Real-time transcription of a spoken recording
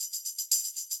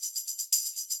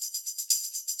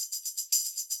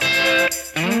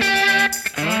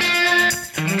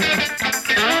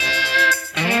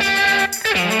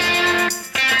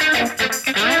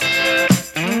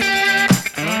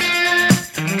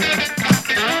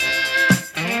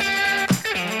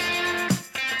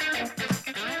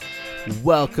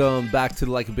Welcome back to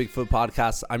the Like a Bigfoot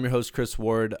podcast. I'm your host, Chris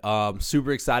Ward.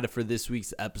 Super excited for this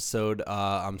week's episode.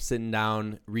 I'm sitting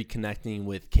down, reconnecting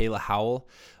with Kayla Howell.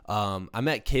 I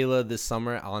met Kayla this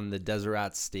summer on the Desert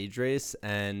Rats stage race,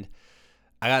 and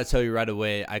I got to tell you right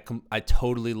away, I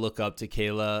totally look up to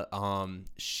Kayla.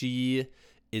 She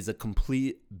is a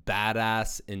complete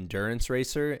badass endurance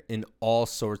racer in all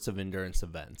sorts of endurance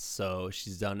events. So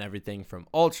she's done everything from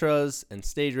ultras and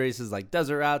stage races like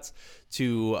Desert Rats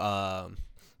to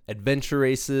adventure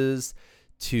races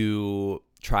to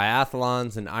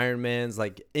triathlons and Ironmans,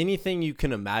 like anything you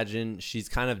can imagine, she's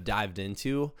kind of dived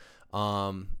into.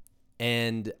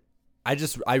 And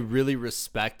I really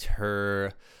respect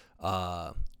her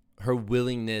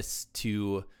willingness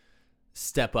to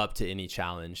step up to any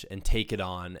challenge and take it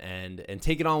on and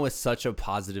take it on with such a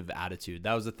positive attitude.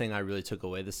 That was the thing I really took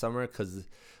away this summer, because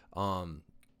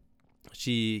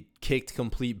she kicked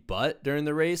complete butt during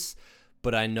the race,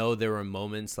 but I know there were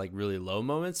moments, like really low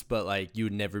moments, but like you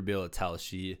would never be able to tell.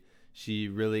 She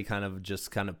really kind of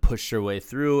pushed her way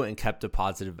through and kept a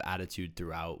positive attitude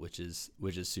throughout, which is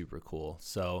super cool.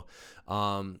 So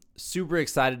super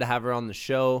excited to have her on the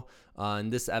show. In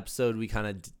this episode, we kind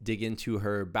of dig into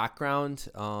her background,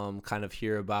 kind of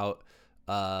hear about,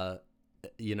 her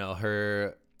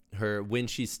when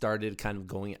she started kind of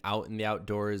going out in the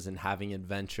outdoors and having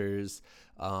adventures,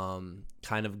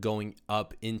 kind of going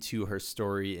up into her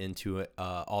story into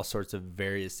all sorts of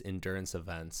various endurance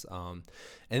events. And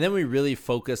then we really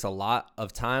focus a lot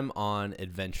of time on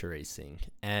adventure racing.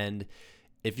 And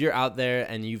if you're out there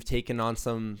and you've taken on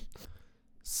some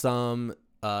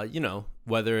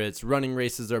whether it's running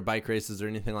races or bike races or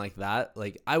anything like that,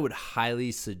 like I would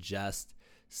highly suggest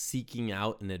seeking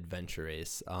out an adventure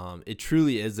race. It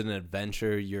truly is an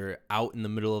adventure. You're out in the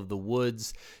middle of the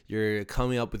woods. You're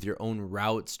coming up with your own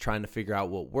routes, trying to figure out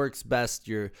what works best.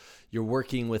 You're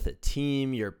working with a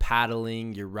team. You're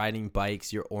paddling. You're riding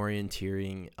bikes. You're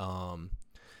orienteering.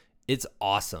 It's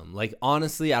awesome. Like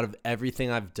honestly, out of everything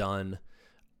I've done,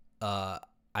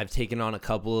 I've taken on a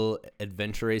couple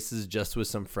adventure races just with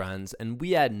some friends, and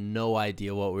we had no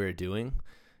idea what we were doing.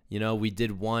 You know, we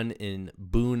did one in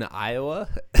Boone, Iowa,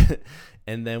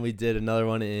 and then we did another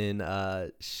one in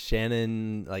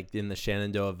Shenandoah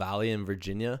Valley in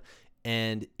Virginia,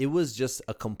 and it was just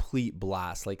a complete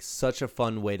blast, like such a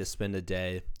fun way to spend a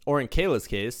day, or in Kayla's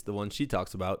case, the one she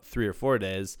talks about, 3 or 4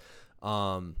 days.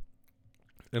 And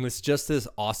it's just this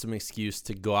awesome excuse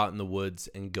to go out in the woods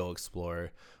and go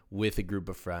explore with a group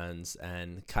of friends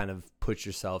and kind of put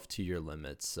yourself to your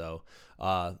limits. So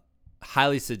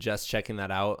highly suggest checking that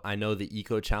out. I know the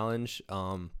Eco Challenge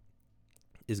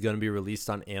is going to be released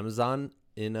on Amazon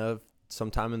in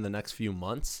sometime in the next few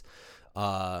months.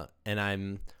 And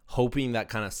I'm hoping that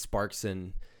kind of sparks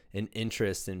an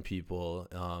interest in people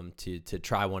to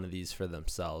try one of these for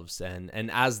themselves. And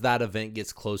as that event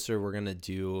gets closer, we're going to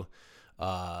do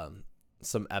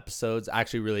some episodes.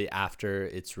 Actually, really after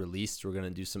it's released, we're going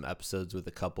to do some episodes with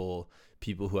a couple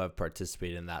people who have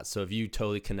participated in that. So if you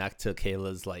totally connect to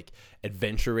Kayla's like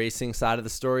adventure racing side of the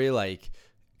story, like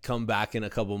come back in a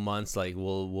couple months, like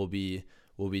we'll be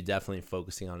definitely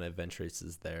focusing on adventure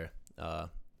races there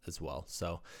as well.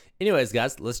 So anyways,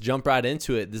 guys, let's jump right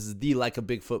into it. This is the Like a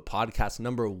Bigfoot podcast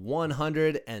number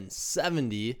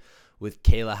 170 with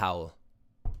Kayla Howell.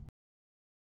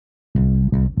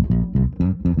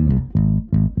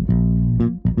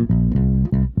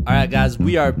 All right, guys,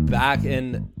 we are back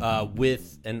and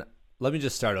let me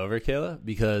just start over, Kayla,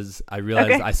 because I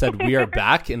realized I said we are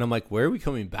back, and I'm like, where are we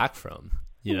coming back from?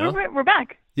 You know, we're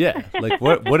back. Yeah, like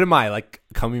what am I, like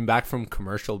coming back from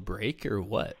commercial break or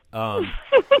what? All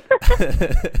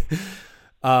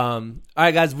right,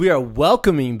 guys, we are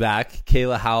welcoming back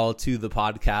Kayla Howell to the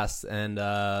podcast, and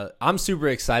I'm super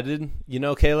excited. You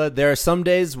know, Kayla, there are some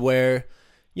days where,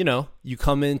 you know, you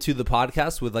come into the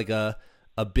podcast with like a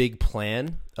big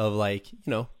plan of like, you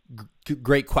know,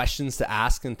 great questions to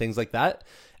ask and things like that.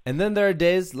 And then there are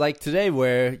days like today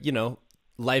where, you know,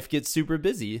 life gets super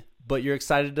busy, but you're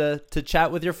excited to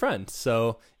chat with your friend.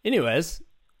 So anyways,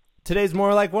 today's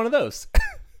more like one of those.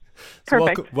 So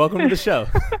Perfect. welcome to the show.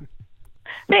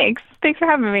 Thanks for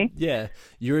having me. Yeah.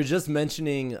 You were just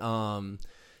mentioning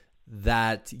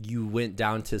that you went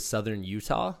down to southern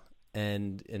Utah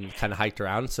and kind of hiked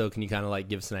around. So can you kind of like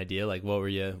give us an idea, like what were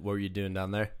you doing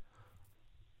down there?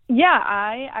 Yeah,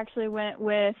 I actually went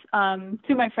with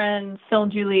two of my friends, Phil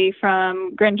and Julie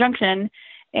from Grand Junction,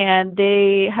 and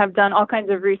they have done all kinds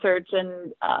of research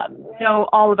and know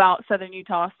all about southern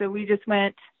Utah. So we just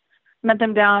met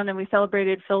them down, and we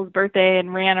celebrated Phil's birthday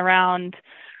and ran around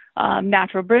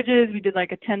natural bridges. We did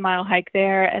like a 10-mile hike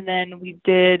there, and then we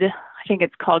did, I think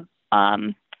it's called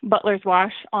Butler's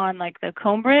Wash on like the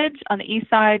Comb Bridge on the east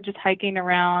side, just hiking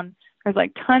around. There's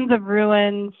like tons of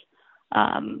ruins,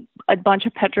 a bunch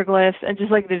of petroglyphs, and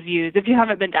just like the views. If you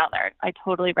haven't been down there, I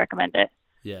totally recommend it.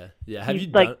 Yeah. Yeah. Have you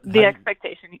like done, the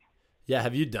expectation? yeah.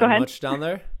 Have you Go done ahead. much down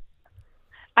there?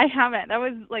 I haven't. That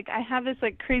was like I have this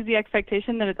like crazy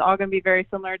expectation that it's all going to be very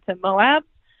similar to Moab,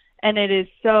 and it is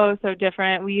so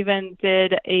different. We even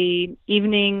did a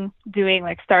evening doing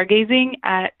like stargazing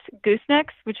at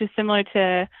Goosenecks, which is similar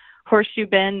to Horseshoe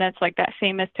Bend. That's like that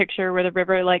famous picture where the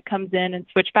river like comes in and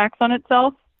switchbacks on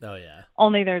itself. Oh yeah.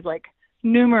 Only there's like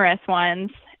numerous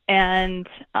ones, and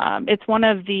it's one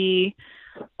of the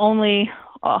only.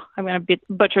 Oh, I'm going to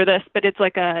butcher this, but it's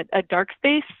like a dark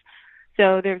space.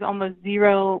 So there's almost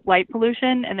zero light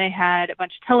pollution, and they had a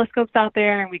bunch of telescopes out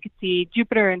there, and we could see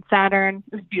Jupiter and Saturn.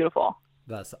 It was beautiful.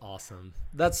 That's awesome.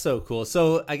 That's so cool.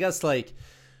 So I guess like,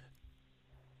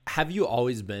 have you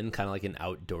always been kind of like an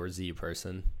outdoorsy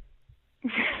person?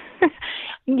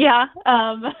 Yeah.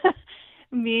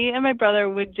 Me and my brother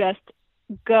would just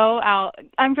go out.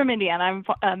 I'm from Indiana.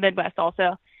 I'm Midwest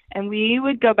also. And we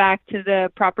would go back to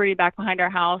the property back behind our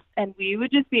house, and we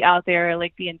would just be out there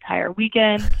like the entire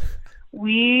weekend.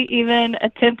 We even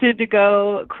attempted to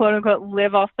go, quote unquote,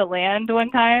 live off the land one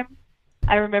time.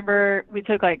 I remember we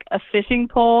took like a fishing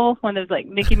pole, one of those like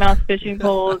Mickey Mouse fishing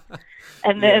poles,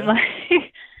 and then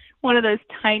like one of those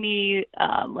tiny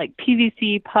like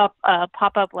PVC pop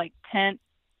up like tent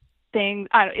things.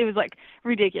 It was like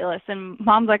ridiculous. And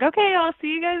Mom's like, okay, I'll see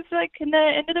you guys like in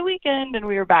the end of the weekend. And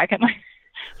we were back in like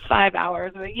 5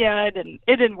 hours. But yeah, it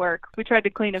didn't work. We tried to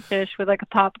clean a fish with like a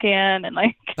pop can and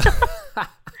like.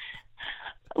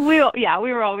 We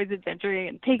were always adventuring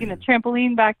and taking the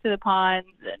trampoline back to the ponds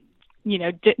and, you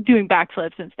know, doing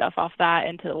backflips and stuff off that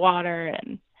into the water.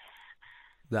 And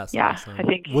that's yeah, awesome. I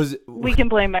think we can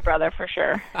blame my brother for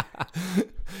sure.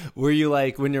 Were you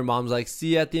like, when your mom's like,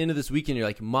 see you at the end of this weekend, you're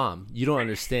like, Mom, you don't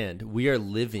understand. We are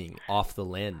living off the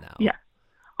land now. Yeah.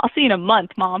 I'll see you in a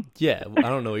month, Mom. Yeah. I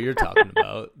don't know what you're talking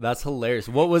about. That's hilarious.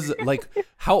 What was like,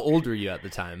 how old were you at the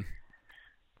time?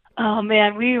 Oh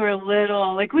man, we were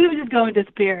little. Like we would just go and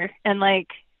disappear, and like,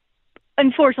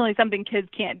 unfortunately, something kids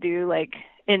can't do like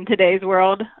in today's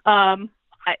world. I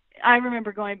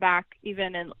remember going back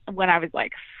even when I was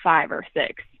like 5 or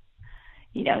 6.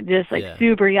 You know, just like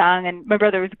super young, and my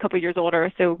brother was a couple years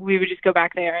older, so we would just go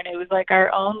back there, and it was like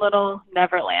our own little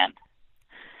Neverland.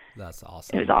 That's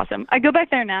awesome. It was awesome. I go back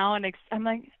there now, and I'm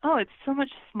like, oh, it's so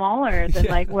much smaller than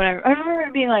like whatever. I remember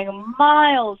it being like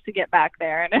miles to get back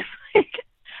there, and it's like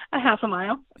a half a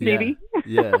mile, maybe.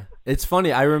 Yeah. It's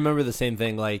funny. I remember the same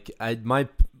thing. Like my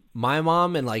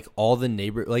mom and like all the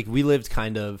neighbor, like we lived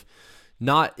kind of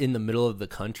not in the middle of the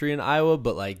country in Iowa,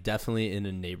 but like definitely in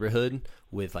a neighborhood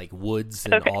with like woods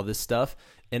and all this stuff.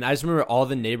 And I just remember all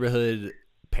the neighborhood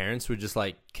parents would just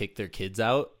like kick their kids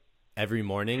out every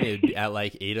morning. It'd be at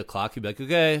like 8 o'clock. You'd be like,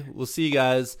 okay, we'll see you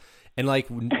guys. And like,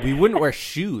 we wouldn't wear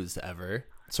shoes ever.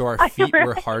 So our feet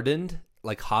were hardened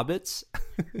like hobbits.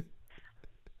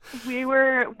 We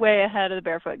were way ahead of the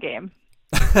barefoot game.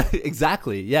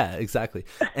 Exactly. Yeah, exactly.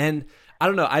 And I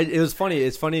don't know. It was funny.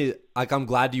 It's funny. Like, I'm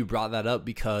glad you brought that up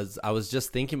because I was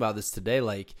just thinking about this today.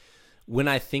 Like, when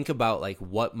I think about like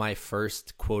what my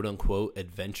first quote unquote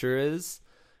adventure is,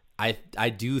 I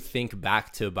do think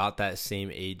back to about that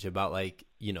same age, about like,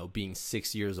 you know, being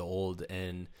 6 years old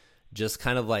and just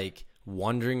kind of like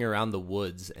wandering around the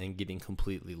woods and getting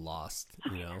completely lost,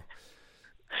 you know.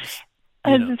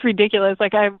 It's just ridiculous.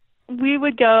 Like we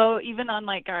would go even on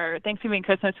like our Thanksgiving,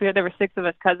 Christmas. There were 6 of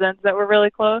us cousins that were really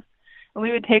close, and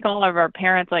we would take all of our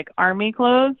parents' like army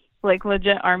clothes, like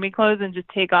legit army clothes, and just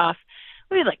take off.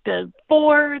 We had like the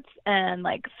forts and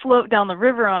like float down the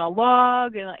river on a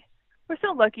log, and like we're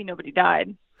so lucky nobody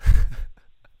died.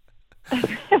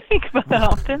 I think about that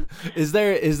often. Is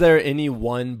there any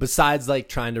one, besides like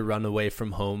trying to run away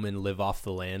from home and live off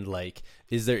the land, like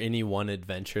is there any one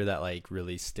adventure that like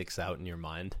really sticks out in your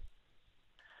mind?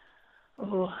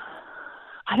 Oh,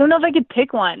 I don't know if I could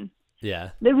pick one. Yeah.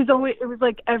 It was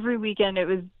like every weekend it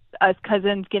was us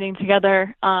cousins getting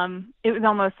together. It was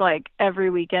almost like every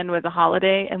weekend was a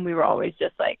holiday, and we were always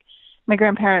just like, my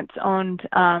grandparents owned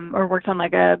or worked on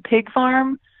like a pig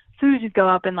farm. So we would just go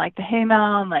up in like the hay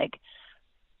mound, like,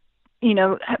 you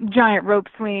know, giant rope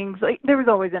swings. Like there was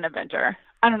always an adventure.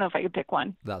 I don't know if I could pick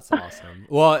one. That's awesome.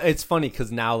 Well, it's funny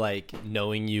because now, like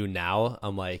knowing you now,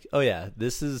 I'm like, oh yeah,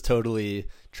 this is totally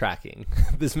tracking.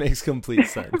 This makes complete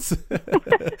sense. Well,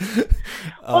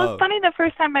 it's funny. The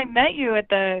first time I met you at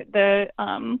the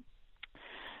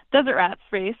Desert Rats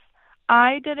race,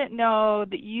 I didn't know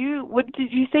that what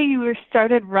did you say you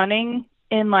started running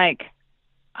in like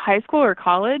high school or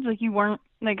college? Like you weren't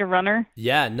like a runner?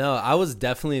 Yeah, no, I was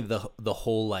definitely the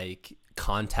whole like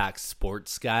contact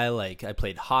sports guy. Like I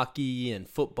played hockey and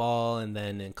football, and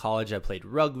then in college I played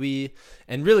rugby.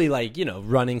 And really, like,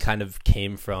 running kind of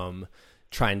came from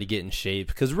trying to get in shape,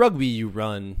 because rugby, you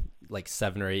run like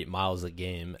 7 or 8 miles a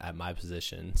game at my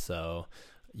position, so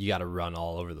you got to run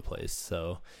all over the place.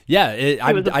 So yeah, It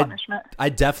was a punishment. I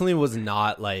definitely was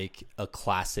not like a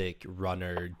classic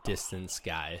runner distance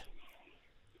guy.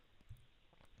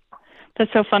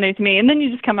 That's so funny to me. And then you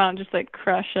just come out and just like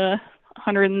crush a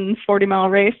 140-mile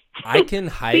race. I can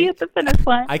See you at hike. the finish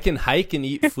line. I can hike and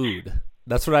eat food.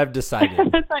 That's what I've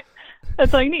decided.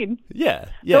 That's all you need. Yeah.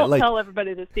 Don't tell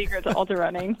everybody the secret to ultra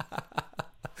running.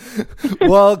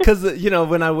 Well, because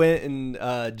when I went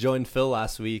and joined Phil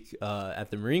last week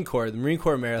at the Marine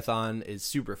Corps Marathon is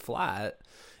super flat,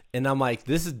 and I'm like,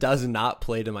 this does not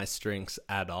play to my strengths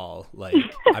at all. Like,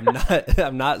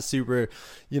 I'm not super,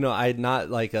 I'm not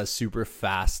like a super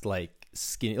fast, like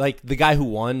skinny, like the guy who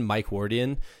won, Mike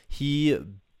Wardian, he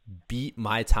beat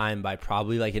my time by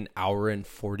probably like an hour and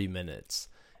 40 minutes.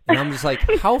 And I'm just like,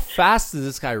 how fast is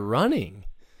this guy running?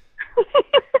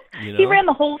 He ran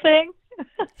the whole thing.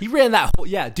 He ran that whole,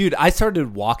 yeah, dude, I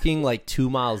started walking like 2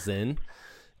 miles in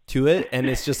to it, and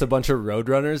it's just a bunch of road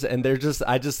runners, and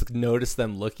I just noticed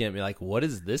them looking at me like, what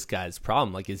is this guy's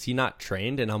problem? Like, is he not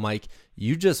trained? And I'm like,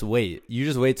 you just wait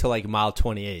till like mile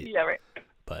 28. Yeah, right.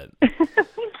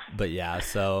 But yeah,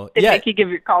 so Did yeah, make you give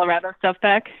your Colorado stuff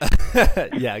back?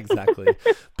 yeah, exactly.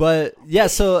 But yeah,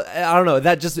 so I don't know,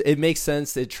 it makes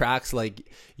sense. It tracks. Like,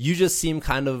 you just seem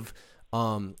kind of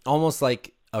almost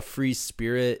like a free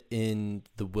spirit in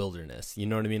the wilderness. You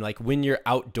know what I mean? Like when you're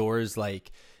outdoors,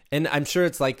 like, and I'm sure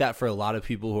it's like that for a lot of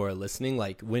people who are listening.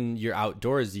 Like when you're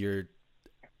outdoors, you're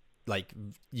like,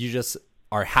 you just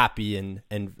are happy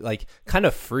and like kind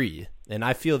of free. And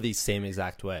I feel the same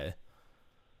exact way.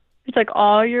 It's like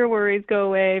all your worries go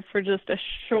away for just a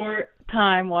short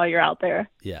time while you're out there.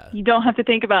 Yeah. You don't have to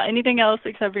think about anything else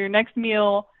except for your next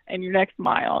meal and your next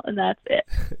mile, and that's it.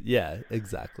 Yeah,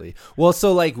 exactly. Well,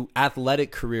 so like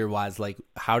athletic career wise, like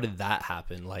how did that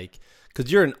happen? Like,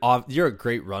 because you're a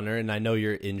great runner, and I know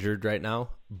you're injured right now,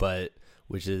 but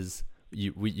which is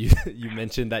you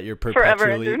mentioned that you're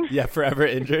perpetually forever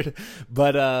injured.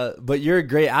 But you're a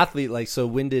great athlete. Like, so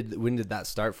when did that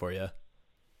start for you?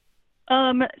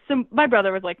 So my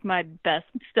brother was like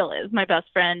still is my best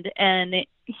friend, and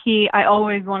I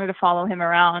always wanted to follow him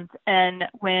around. And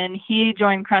when he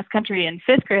joined cross country in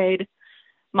 5th grade,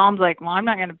 Mom's like, well, I'm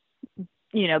not going to,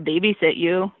 babysit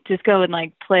you. Just go and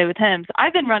like play with him. So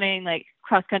I've been running like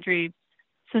cross country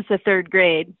since the 3rd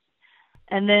grade.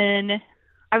 And then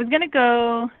I was going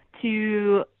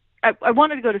to I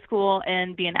wanted to go to school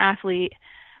and be an athlete,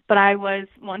 but I was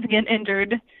once again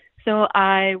injured. So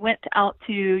I went out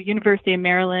to University of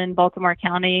Maryland, Baltimore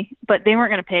County, but they weren't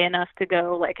going to pay enough to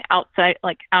go like outside,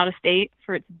 like out of state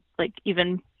for it to like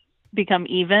even become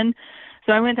even.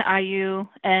 So I went to IU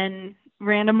and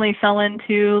randomly fell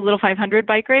into Little 500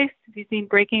 bike race. Have you seen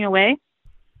Breaking Away?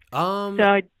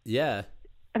 Yeah.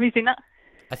 Have you seen that?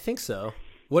 I think so.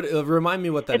 What remind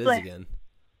me what that is again?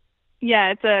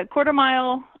 Yeah, it's a 1/4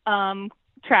 mile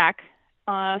track,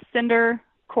 cinder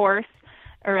course,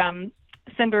 or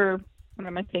cinder, what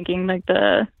am I thinking? Like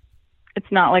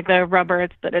it's not like the rubber,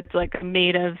 but it's like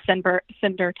made of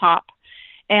cinder top.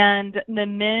 And the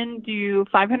men do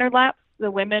 500 laps.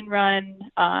 The women run,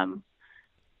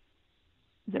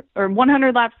 or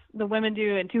 100 laps the women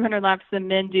do, and 200 laps the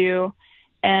men do.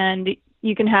 And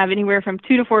you can have anywhere from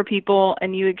 2 to 4 people,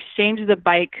 and you exchange the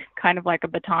bike kind of like a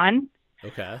baton.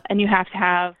 Okay. And you have to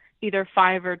have either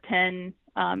 5 or 10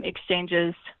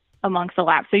 exchanges amongst the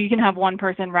laps. So you can have one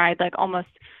person ride like almost,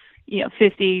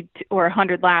 50 or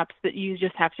 100 laps, that you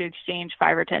just have to exchange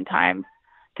 5 or 10 times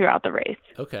throughout the race.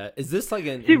 Okay. Is this like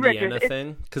an Super Indiana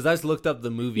thing? Because I just looked up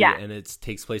the movie, and it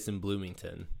takes place in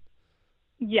Bloomington.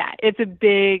 Yeah, it's a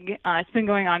big, it's been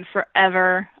going on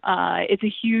forever. It's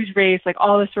a huge race, like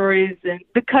all the stories, and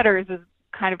the Cutters is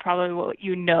kind of probably what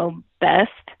you know best.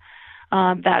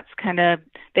 That's kind of,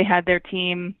 they had their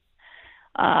team,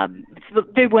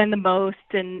 they win the most,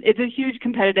 and it's a huge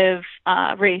competitive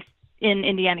race in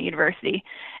Indiana University.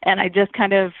 And I just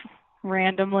kind of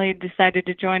randomly decided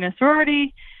to join a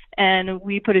sorority, and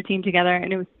we put a team together,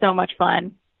 and it was so much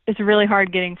fun. It's really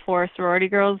hard getting 4 sorority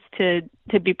girls to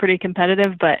be pretty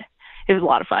competitive, but it was a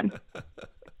lot of fun.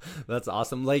 That's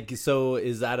awesome. Like, so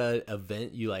is that an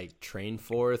event you like train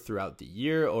for throughout the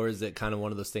year, or is it kind of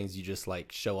one of those things you just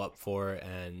like show up for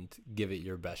and give it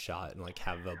your best shot and like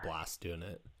have a blast doing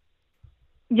it?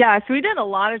 Yeah, so we did a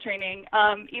lot of training.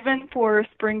 Even for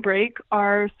spring break,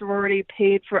 our sorority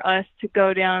paid for us to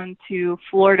go down to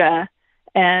Florida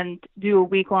and do a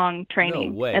week-long No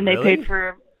training. way, And they paid really?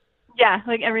 for, yeah,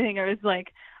 like everything. It was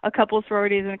like a couple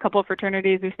sororities and a couple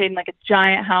fraternities. We stayed in like a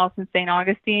giant house in St.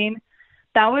 Augustine.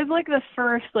 That was like the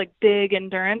first like big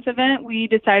endurance event. We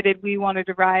decided we wanted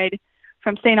to ride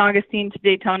from St. Augustine to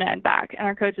Daytona and back. And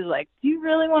our coach was like, "Do you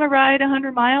really want to ride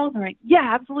 100 miles?" I'm like,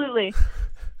 "Yeah, absolutely."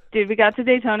 Dude, we got to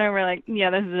Daytona and we're like, "Yeah,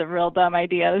 this is a real dumb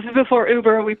idea. This is before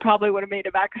Uber. We probably would have made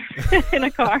it back in a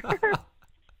car."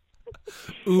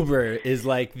 Uber is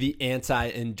like the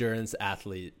anti-endurance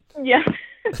athlete. Yeah.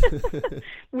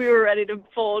 We were ready to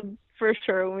fold for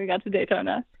sure when we got to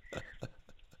Daytona.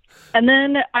 And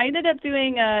then I ended up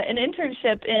doing an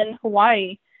internship in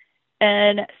Hawaii.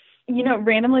 And,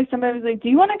 randomly somebody was like, "Do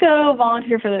you want to go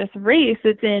volunteer for this race?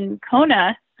 It's in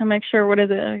Kona." I'm like, "Sure, what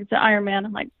is it?" "It's an Ironman."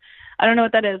 I'm like, "I don't know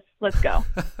what that is. Let's go."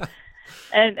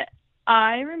 And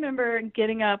I remember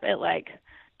getting up at like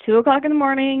 2 o'clock in the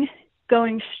morning,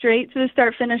 going straight to the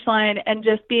start finish line and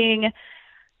just being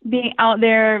out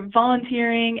there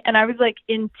volunteering. And I was like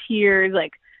in tears,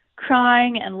 like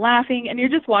crying and laughing. And you're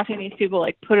just watching these people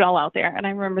like put it all out there. And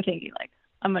I remember thinking like,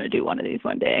 I'm going to do one of these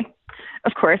one day,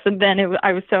 of course. And then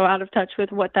I was so out of touch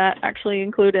with what that actually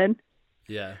included.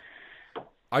 Yeah.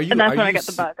 And that's when I got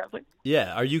the bug. I was like,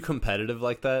 yeah. Are you competitive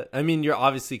like that? I mean, you're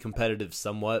obviously competitive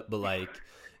somewhat, but like,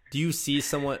 do you see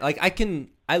someone like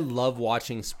I love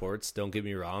watching sports. Don't get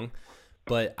me wrong.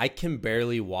 But I can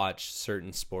barely watch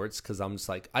certain sports because I'm just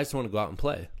like, I just want to go out and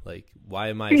play. Like, why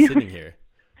am I sitting here?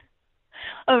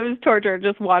 Oh, it was torture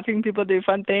just watching people do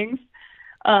fun things.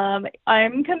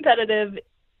 I'm competitive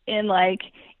in like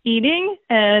eating,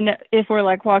 and if we're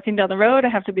like walking down the road, I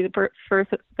have to be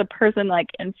the person like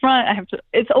in front.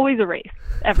 It's always a race.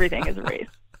 Everything is a race.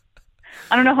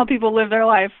 I don't know how people live their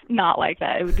life not like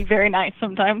that. It would be very nice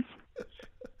sometimes.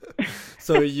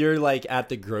 So you're like at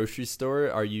the grocery store.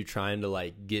 Are you trying to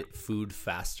like get food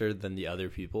faster than the other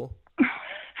people?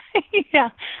 Yeah.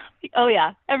 Oh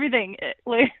yeah. Everything.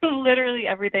 Literally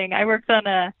everything. I worked on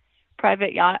a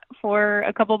private yacht for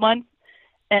a couple months,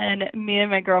 and me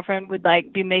and my girlfriend would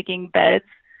like be making beds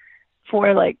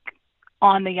for like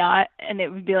on the yacht, and it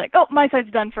would be like, "Oh, my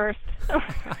side's done first."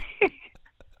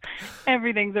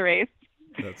 Everything's a race.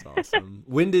 That's awesome.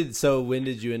 When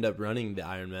did you end up running the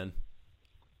Ironman?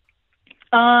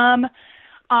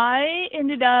 I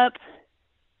ended up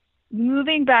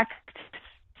moving back to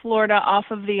Florida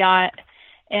off of the yacht,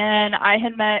 and I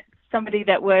had met somebody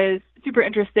that was super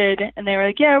interested, and they were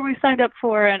like, "Yeah, we signed up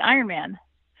for an Ironman."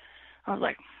 I was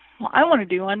like, "Well, I want to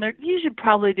do one. You should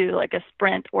probably do like a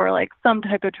sprint or like some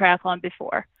type of triathlon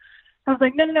before." I was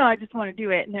like, No, I just want to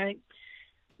do it." And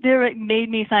they made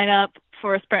me sign up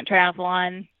for a sprint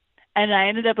triathlon, and I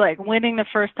ended up like winning the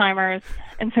first timers,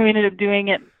 and so we ended up doing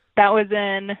it. That was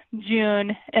in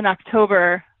June. In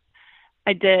October,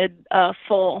 I did a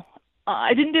full.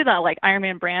 I didn't do that like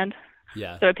Ironman brand,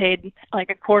 Yeah. so I paid like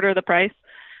a quarter of the price,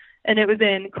 and it was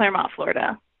in Claremont,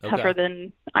 Florida. Okay. Tougher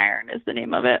Than Iron is the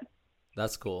name of it.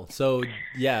 That's cool. So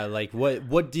yeah, like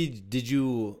what did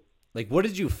you like? What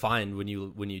did you find when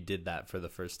you did that for the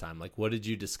first time? Like, what did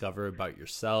you discover about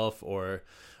yourself, or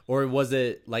was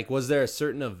it like, was there a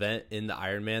certain event in the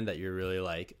Ironman that you're really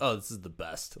like, "Oh, this is the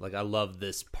best. Like, I love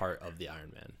this part of the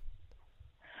Ironman."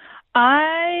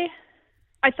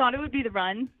 I thought it would be the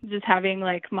run, just having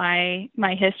like my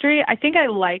history. I think I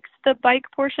liked the bike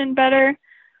portion better.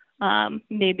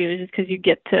 Maybe it was just because you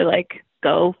get to like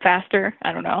go faster.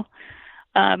 I don't know.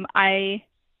 I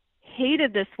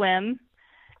hated the swim,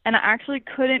 and I actually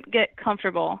couldn't get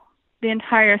comfortable the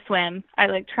entire swim. I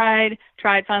like tried.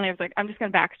 Finally, I was like, I'm just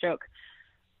going to backstroke.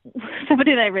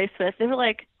 Somebody that I raced with, they were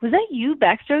like, "Was that you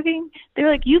backstroking?" They were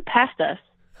like, "You passed us."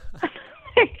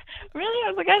 Like, really? I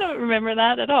was like, I don't remember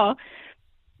that at all.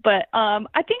 But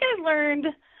I think I learned,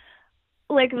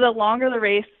 like, the longer the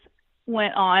race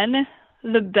went on,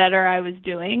 the better I was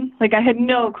doing. Like, I had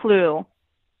no clue,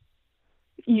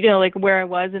 like, where I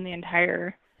was in the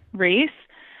entire race.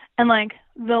 And, like,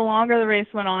 the longer the race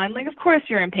went on, like, of course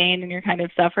you're in pain and you're kind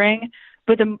of suffering,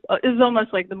 but it was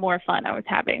almost like the more fun I was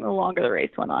having the longer the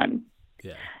race went on.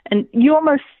 Yeah. And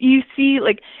you see,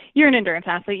 like, you're an endurance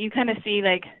athlete. You kind of see,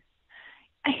 like,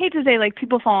 I hate to say, like,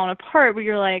 people falling apart, but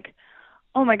you're like,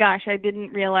 "Oh my gosh, I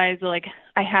didn't realize like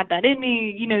I had that in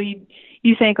me."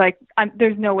 You think like,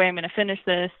 there's no way I'm going to finish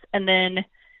this. And then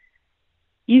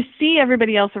you see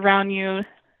everybody else around you,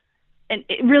 and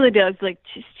it really does like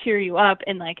just cheer you up.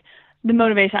 And like the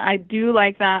motivation, I do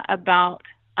like that about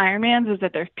Ironmans, is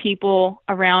that there's people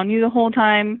around you the whole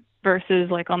time versus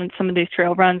like on some of these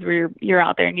trail runs where you're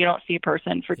out there and you don't see a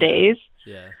person for days.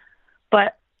 Yeah.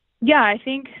 But yeah, I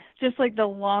think just like the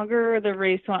longer the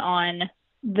race went on,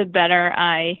 the better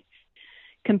I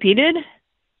competed.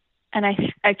 And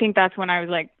I think that's when I was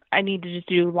like, I need to just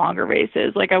do longer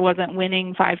races. Like I wasn't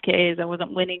winning 5Ks, I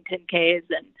wasn't winning 10Ks,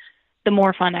 and the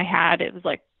more fun I had, it was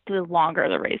like the longer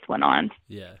the race went on.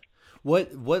 Yeah.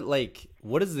 What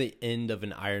does the end of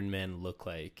an Ironman look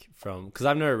like from, because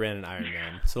I've never ran an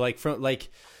Ironman. So like from like,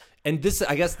 and this,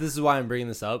 I guess this is why I'm bringing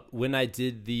this up. When I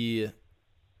did the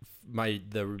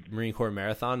Marine Corps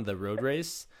Marathon, the road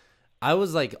race, I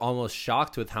was like almost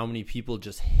shocked with how many people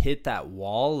just hit that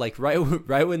wall, like right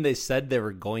when they said they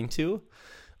were going to.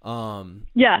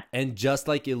 Yeah. And just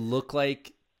like it looked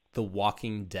like The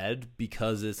Walking Dead,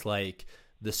 because it's like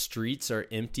the streets are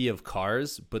empty of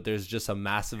cars, but there's just a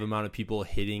massive amount of people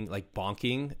hitting, like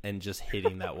bonking and just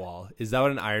hitting that wall. Is that what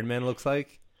an Ironman looks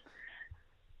like?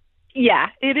 Yeah,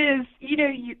 it is. You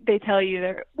know, they tell you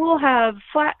that we'll have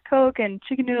flat Coke and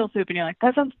chicken noodle soup, and you're like,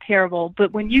 that sounds terrible.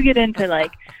 But when you get into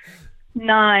like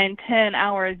 9-10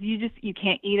 hours, you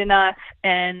can't eat enough,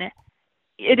 and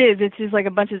it's just like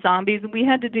a bunch of zombies. And we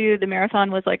had to do, the marathon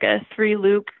was like a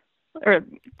 3-loop, or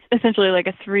essentially like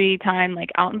a 3-time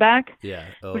like out and back. Yeah.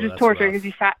 Oh, which is torture because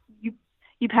you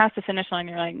pass the finish line,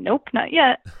 you're like, nope, not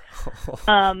yet.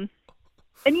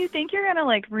 And you think you're gonna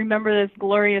like remember this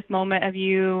glorious moment of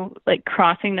you like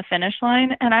crossing the finish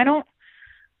line, and I don't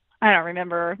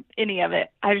remember any of it.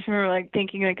 I just remember like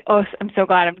thinking like, oh, I'm so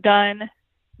glad I'm done.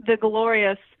 The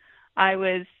glorious, I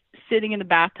was sitting in the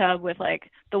bathtub with like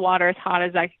the water as hot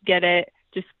as I could get it,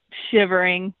 just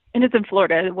shivering, and it's in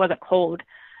Florida, it wasn't cold,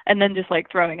 and then just like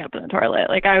throwing up in the toilet.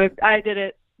 Like I did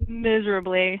it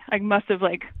miserably. I must have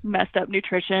like messed up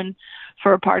nutrition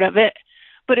for a part of it.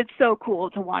 But it's so cool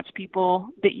to watch people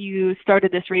that you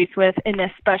started this race with, and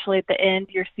especially at the end,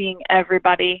 you're seeing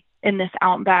everybody in this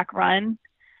out and back run.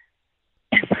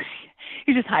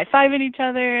 You're just high-fiving each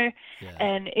other, yeah.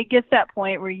 And it gets that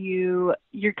point where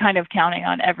you're kind of counting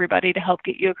on everybody to help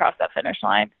get you across that finish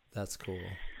line. That's cool.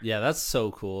 Yeah, that's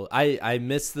so cool. I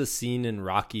missed the scene in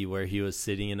Rocky where he was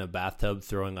sitting in a bathtub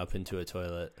throwing up into a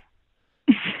toilet.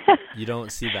 You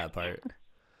don't see that part.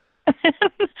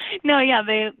 No, yeah,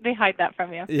 they hide that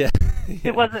from you. Yeah.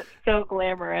 It wasn't so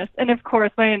glamorous. And of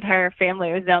course, my entire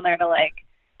family was down there to like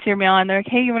cheer me on. They're like,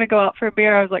 hey, you want to go out for a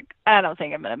beer? I was like, I don't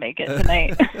think I'm going to make it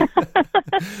tonight.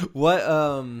 What,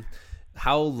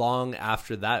 how long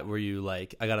after that were you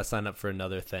like, I got to sign up for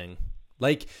another thing?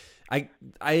 Like, I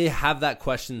have that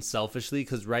question selfishly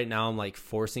because right now I'm like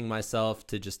forcing myself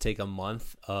to just take a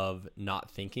month of not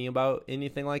thinking about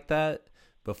anything like that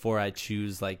before I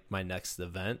choose like my next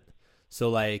event. So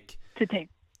like to take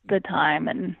the time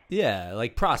and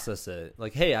like process it.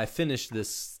 Like, hey, I finished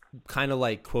this kind of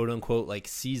like quote unquote like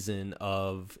season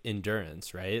of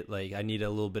endurance, right? Like I need a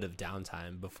little bit of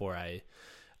downtime before I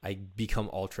become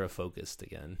ultra focused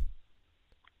again.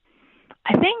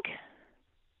 I think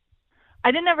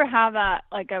I didn't ever have that.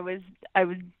 Like I was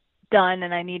done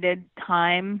and I needed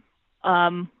time.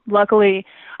 Luckily,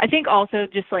 I think also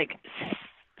just like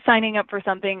signing up for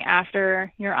something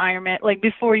after your Ironman, like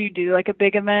before you do like a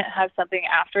big event, have something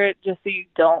after it just so you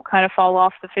don't kind of fall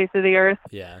off the face of the earth.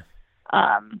 Yeah.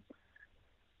 I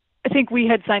think we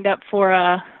had signed up for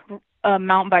a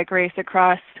mountain bike race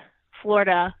across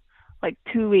Florida like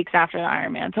 2 weeks after the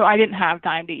Ironman. So I didn't have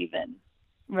time to even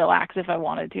relax if I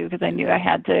wanted to because I knew I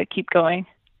had to keep going.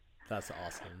 That's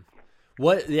awesome.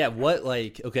 What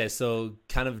like, okay, so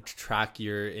kind of track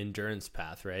your endurance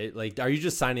path, right? Like, are you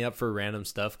just signing up for random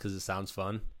stuff because it sounds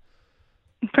fun?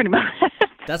 Pretty much.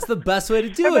 That's the best way to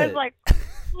do Everyone's it. Like,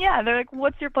 yeah, they're like,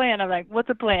 what's your plan? I'm like, what's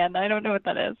a plan? I don't know what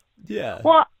that is. Yeah.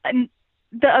 Well, and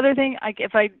the other thing, like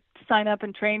if I sign up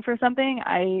and train for something,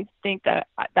 I think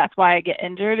that's why I get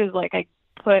injured is like I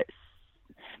put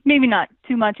maybe not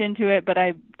too much into it, but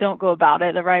I don't go about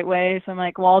it the right way. So I'm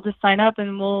like, well, I'll just sign up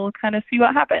and we'll kind of see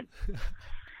what happens.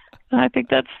 So I think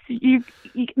that's, you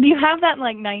have that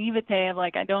like naivete of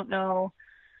like, I don't know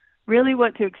really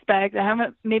what to expect. I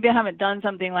haven't done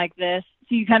something like this.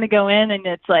 So you kind of go in and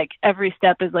it's like every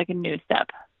step is like a new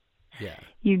step. Yeah.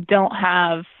 You don't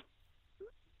have,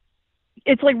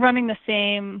 it's like running the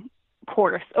same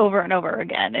course over and over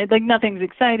again. It's like nothing's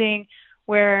exciting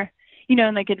where, you know,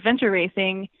 in like adventure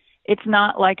racing, it's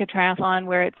not like a triathlon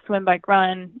where it's swim, bike,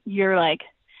 run. You're like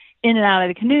in and out of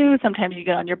the canoe. Sometimes you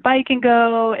get on your bike and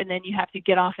go, and then you have to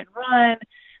get off and run.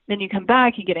 Then you come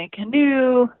back, you get in a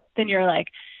canoe. Then you're like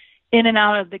in and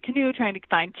out of the canoe trying to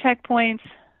find checkpoints.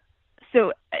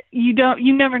 So you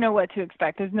never know what to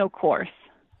expect. There's no course.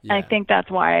 Yeah. And I think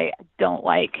that's why I don't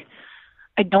like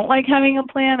having a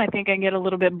plan. I think I get a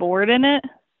little bit bored in it.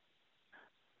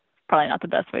 Probably not the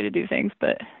best way to do things,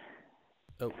 but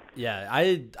oh, yeah,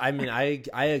 I mean, I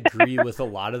agree with a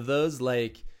lot of those.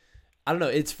 Like, I don't know.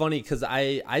 It's funny because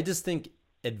I just think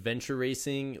adventure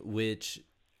racing, which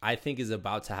I think is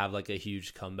about to have like a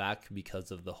huge comeback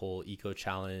because of the whole eco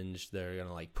challenge. They're going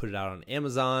to like put it out on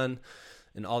Amazon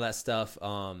and all that stuff.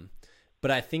 But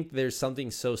I think there's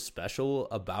something so special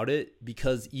about it,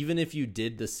 because even if you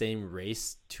did the same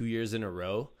race 2 years in a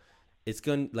row, it's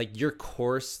going to like your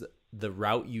course, the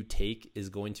route you take is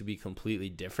going to be completely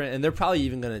different. And they're probably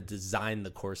even going to design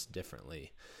the course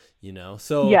differently, you know?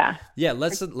 So yeah,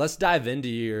 let's dive into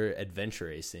your adventure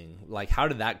racing. Like, how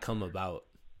did that come about?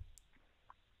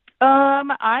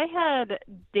 I had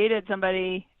dated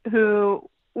somebody who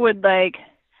would like,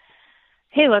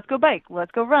 hey, let's go bike,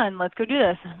 let's go run, let's go do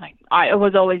this. I'm like, I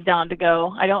was always down to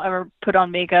go. I don't ever put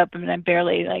on makeup, and I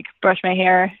barely like brush my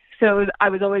hair. So I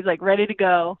was always like ready to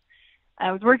go.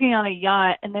 I was working on a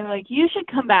yacht, and they were like, you should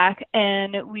come back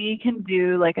and we can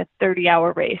do like a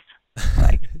 30-hour race. I'm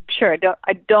like, sure.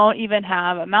 I don't even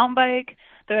have a mountain bike.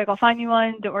 They're like, I'll find you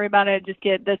one. Don't worry about it. Just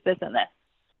get this, this, and this.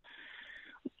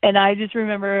 And I just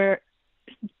remember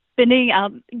spending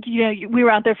out, we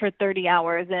were out there for 30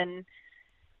 hours, and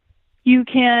you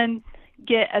can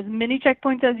get as many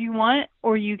checkpoints as you want,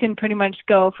 or you can pretty much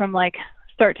go from like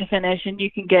start to finish, and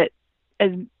you can get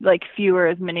as like fewer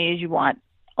as many as you want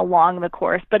along the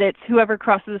course. But it's whoever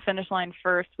crosses the finish line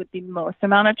first with the most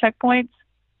amount of checkpoints.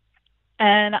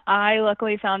 And I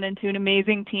luckily found into an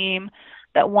amazing team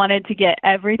that wanted to get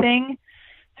everything.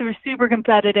 So we're super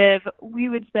competitive. We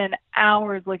would spend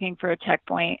hours looking for a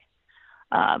checkpoint.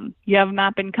 You have a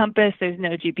map and compass. There's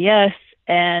no GPS,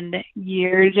 and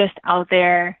you're just out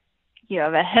there. You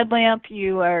have a headlamp.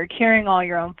 You are carrying all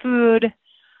your own food.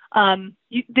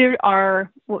 There are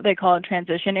what they call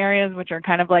transition areas, which are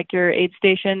kind of like your aid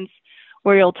stations,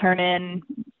 where you'll turn in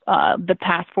the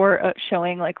passport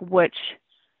showing like which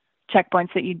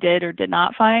checkpoints that you did or did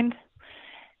not find.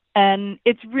 And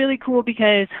it's really cool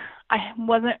because I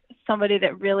wasn't somebody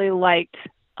that really liked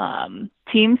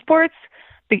team sports,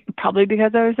 probably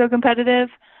because I was so competitive.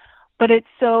 But it's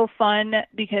so fun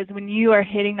because when you are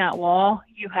hitting that wall,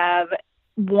 you have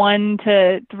 1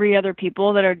 to 3 other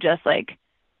people that are just like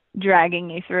dragging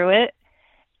you through it.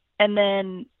 And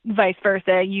then vice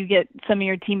versa, you get some of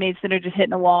your teammates that are just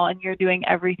hitting the wall, and you're doing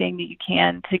everything that you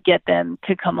can to get them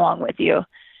to come along with you.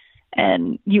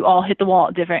 And you all hit the wall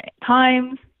at different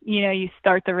times. You know, you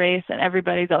start the race and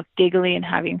everybody's all giggly and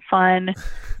having fun.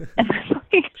 And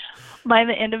like, by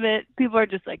the end of it, people are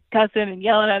just like cussing and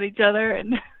yelling at each other,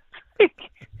 and like,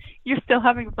 you're still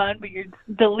having fun, but you're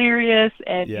delirious,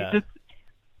 and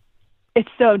it's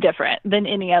so different than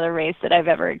any other race that I've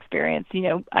ever experienced. You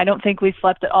know, I don't think we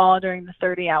slept at all during the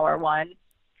 30-hour one.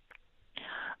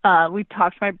 We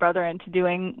talked my brother into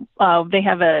doing, they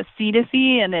have a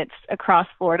C2C, and it's across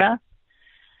Florida.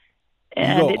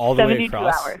 And you go all the way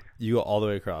across? Hours. You go all the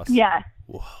way across? Yeah.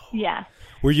 Whoa. Yeah.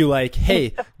 Were you like,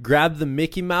 hey, grab the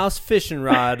Mickey Mouse fishing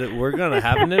rod. We're going to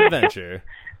have an adventure.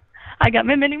 I got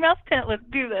my Minnie Mouse tent. Let's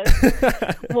do this.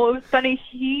 Well, it was funny.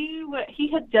 He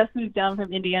had just moved down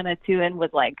from Indiana too, and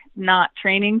was like not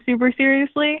training super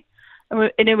seriously.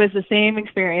 And it was the same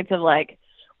experience of like,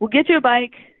 we'll get you a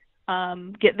bike,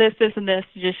 get this, this, and this,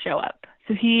 just show up.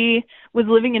 So he was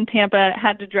living in Tampa,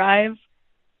 had to drive.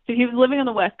 So he was living on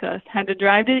the West Coast, had to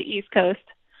drive to the East Coast.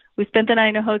 We spent the night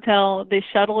in a hotel. They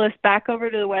shuttled us back over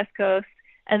to the West Coast,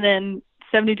 and then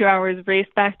 72 hours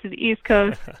raced back to the East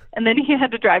Coast, and then he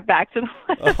had to drive back to the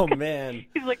West Coast. Oh, man.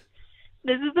 He's like,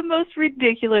 this is the most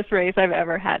ridiculous race I've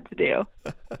ever had to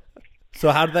do. So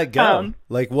how did that go?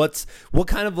 Like, what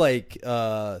kind of like,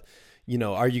 are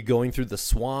you going through the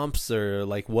swamps, or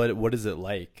like, what is it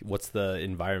like? What's the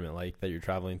environment like that you're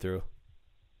traveling through?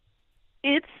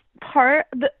 It's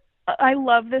I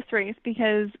love this race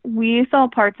because we saw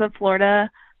parts of Florida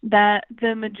that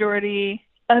the majority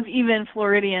of even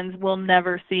Floridians will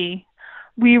never see.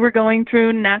 We were going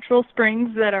through natural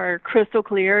springs that are crystal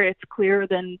clear. It's clearer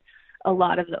than a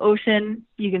lot of the ocean.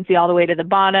 You can see all the way to the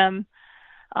bottom.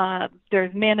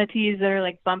 There's manatees that are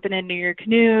like bumping into your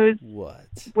canoes.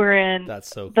 What? We're in That's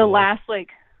so cool. The last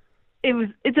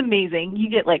it's amazing. You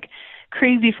get like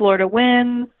crazy Florida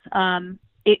winds.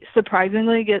 It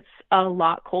surprisingly gets a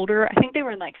lot colder. I think they were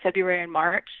in like February and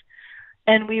March.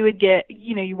 And we would get,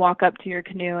 you walk up to your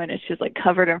canoe and it's just like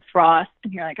covered in frost,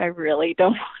 and you're like, I really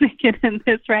don't want to get in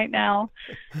this right now.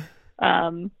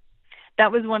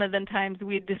 That was one of the times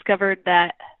we discovered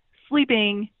that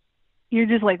sleeping, you're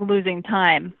just like losing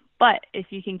time. But if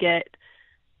you can get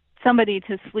somebody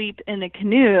to sleep in the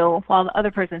canoe while the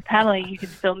other person's paddling, you can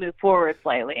still move forward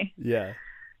slightly. Yeah.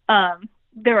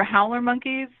 There were howler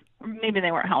monkeys. Maybe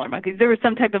they weren't howler monkeys. There were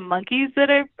some type of monkeys that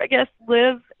I guess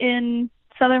live in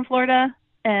southern Florida,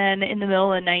 and in the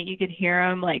middle of the night you could hear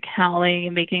them like howling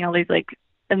and making all these like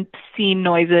obscene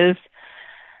noises.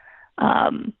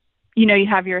 You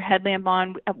have your headlamp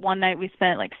on. One night we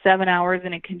spent like 7 hours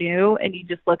in a canoe, and you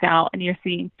just look out and you're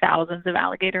seeing thousands of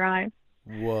alligator eyes.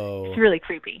 Whoa. It's really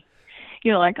creepy.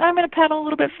 You're like, I'm going to paddle a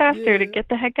little bit faster to get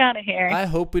the heck out of here. I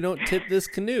hope we don't tip this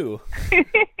canoe.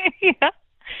 Yeah.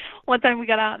 One time we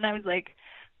got out and I was like,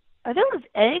 are those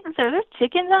eggs? Are there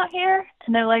chickens out here?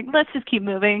 And they're like, let's just keep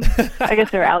moving. I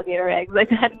guess they're alligator eggs.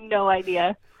 Like, I had no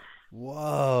idea.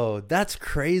 Whoa, that's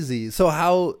crazy. So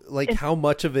how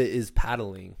much of it is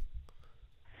paddling?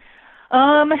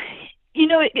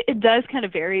 It does kind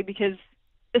of vary because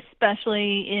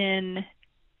especially in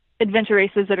adventure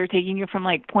races that are taking you from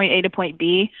like point A to point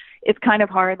B, it's kind of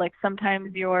hard. Like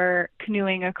sometimes you're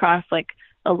canoeing across like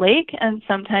a lake and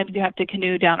sometimes you have to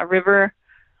canoe down a river.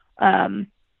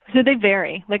 So they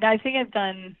vary. Like I think I've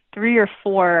done 3 or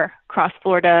 4 cross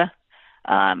Florida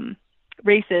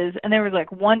races, and there was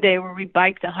like one day where we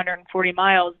biked 140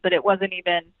 miles, but it wasn't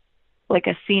even like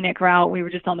a scenic route. We were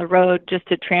just on the road just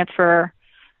to transfer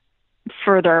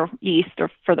further east or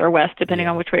further west, depending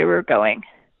on which way we were going.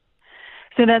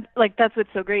 So that's what's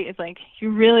so great is like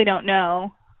you really don't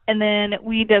know. And then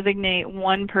we designate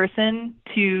one person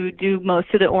to do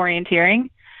most of the orienteering.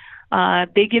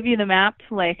 They give you the map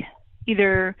like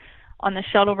either on the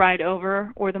shuttle ride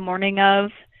over or the morning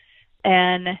of,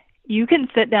 and you can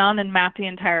sit down and map the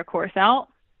entire course out,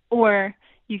 or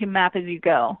you can map as you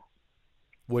go.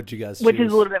 What'd you guys choose? Which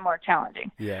is a little bit more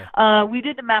challenging. Yeah. We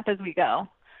did the map as we go.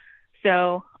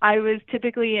 So I was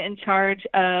typically in charge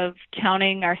of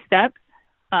counting our steps.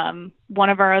 One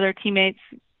of our other teammates,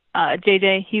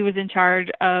 JJ, he was in charge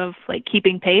of like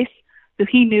keeping pace. So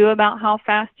he knew about how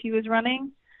fast he was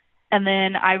running. And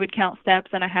then I would count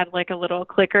steps, and I had like a little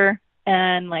clicker,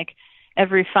 and like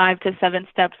every 5 to 7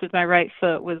 steps with my right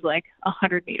foot was like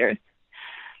 100 meters.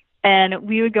 And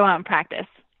we would go out and practice,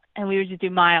 and we would just do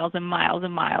miles and miles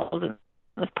and miles in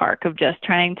this park of just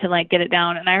trying to like get it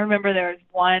down. And I remember there was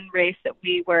one race that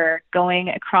we were going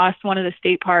across one of the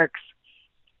state parks.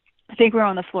 I think we were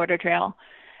on the Florida Trail,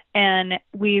 and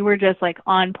we were just like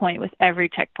on point with every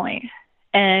checkpoint.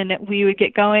 And we would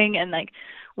get going, and like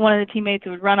one of the teammates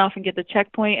would run off and get the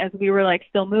checkpoint as we were like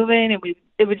still moving, and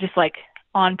it was just like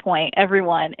on point,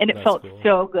 everyone. And it felt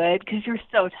so good because you're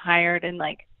so tired, and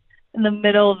like in the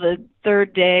middle of the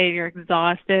 3rd day, you're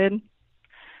exhausted.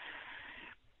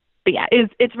 But yeah,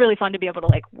 it's really fun to be able to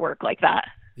like work like that.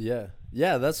 Yeah,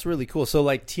 that's really cool. So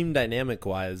like team dynamic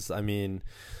wise, I mean,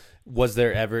 was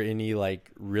there ever any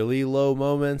like really low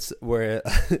moments where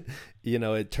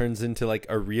it turns into like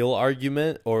a real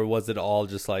argument, or was it all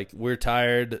just like we're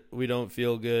tired, we don't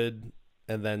feel good,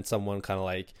 and then someone kind of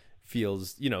like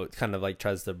feels kind of like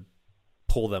tries to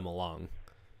pull them along?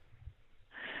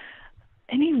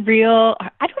 I don't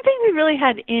think we really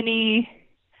had any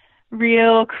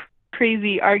real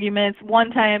crazy arguments.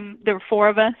 One time there were 4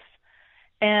 of us,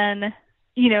 and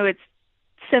it's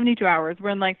 72 hours.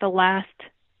 We're in like the last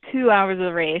 2 hours of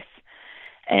the race,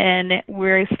 and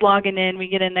we're slogging in. We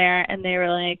get in there, and they were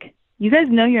like, you guys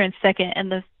know you're in second, and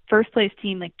the first place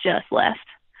team like just left.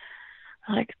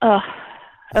 I'm like, oh,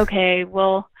 okay,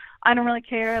 well, I don't really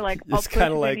care. Like, it's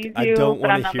kind of like, I don't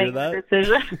want to hear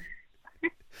that.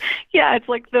 Yeah, it's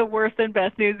like the worst and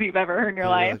best news you've ever heard in your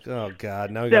life. Like, oh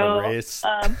God, now we got a race.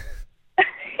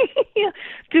 Yeah,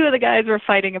 2 of the guys were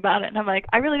fighting about it, and I'm like,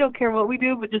 I really don't care what we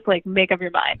do, but just like make up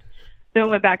your mind. So it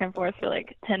went back and forth for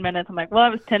like 10 minutes. I'm like, well,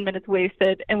 that was 10 minutes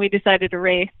wasted, and we decided to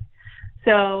race.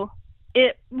 So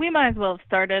we might as well have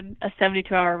started a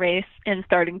 72-hour race in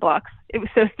starting blocks. It was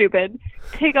so stupid.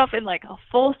 Take off in like a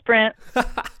full sprint,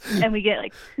 and we get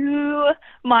like 2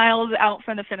 miles out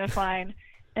from the finish line,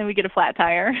 and we get a flat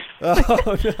tire.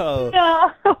 Oh, no.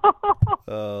 No.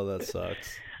 Oh, that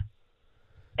sucks.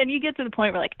 And you get to the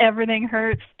point where like everything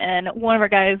hurts, and one of our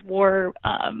guys wore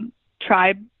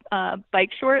Tribe bike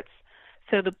shorts.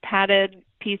 So the padded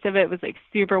piece of it was like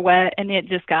super wet, and it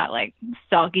just got like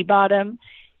soggy bottom.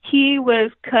 He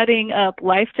was cutting up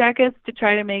life jackets to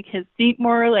try to make his feet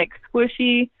more like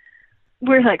squishy.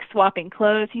 We're like swapping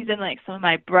clothes. He's in like some of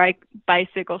my bright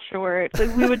bicycle shorts.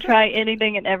 Like we would try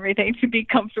anything and everything to be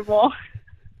comfortable,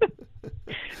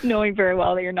 knowing very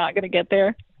well that you're not going to get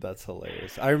there. That's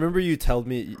hilarious. I remember you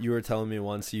were telling me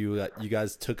once you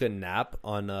guys took a nap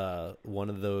on one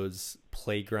of those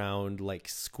playground like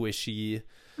squishy,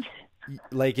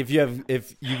 like if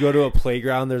you go to a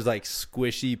playground, there's like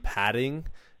squishy padding,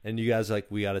 and you guys are like,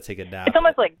 we got to take a nap. It's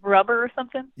almost like rubber or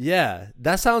something. Yeah,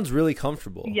 that sounds really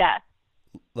comfortable. Yeah.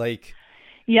 Like.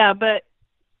 Yeah, but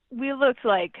we looked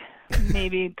like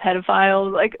maybe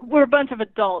pedophiles. Like we're a bunch of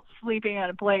adults sleeping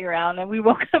on a playground, and we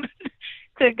woke up and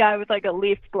the guy with like a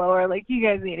leaf blower, like, you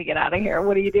guys need to get out of here.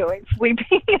 What are you doing?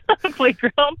 Sleeping on the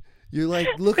playground? You're like,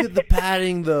 look at the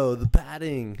padding, though. The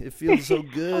padding. It feels so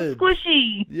good.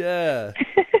 Squishy. Yeah.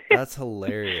 That's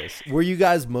hilarious. Were you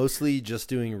guys mostly just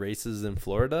doing races in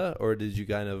Florida, or did you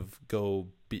kind of go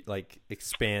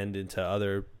expand into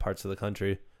other parts of the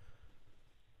country?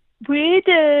 We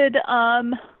did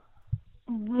one,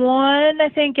 I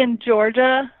think, in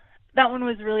Georgia. That one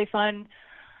was really fun.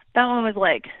 That one was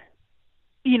like,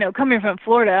 coming from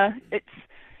Florida,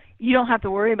 you don't have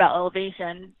to worry about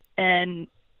elevation, and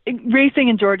racing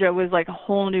in Georgia was like a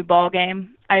whole new ball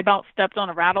game. I about stepped on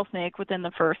a rattlesnake within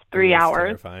the first 3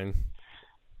 hours. Terrifying.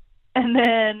 And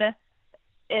then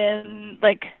in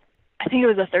I think it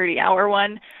was a 30-hour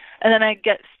one, and then I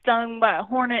get stung by a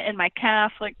hornet in my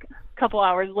calf like a couple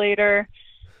hours later.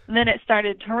 And then it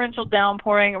started torrential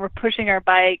downpouring, and we're pushing our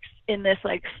bikes in this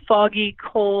like foggy,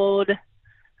 cold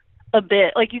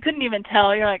abyss. Like, you couldn't even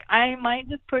tell. You're like, I might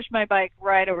just push my bike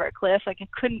right over a cliff. Like, I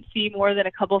couldn't see more than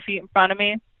a couple feet in front of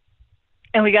me.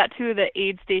 And we got to the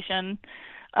aid station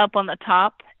up on the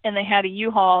top, and they had a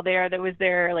U-Haul there that was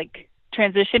their like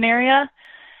transition area.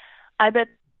 I bet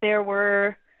there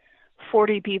were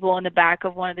 40 people in the back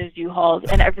of one of those U-Hauls,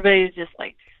 and everybody was just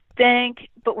like stank,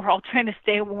 but we're all trying to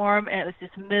stay warm, and it was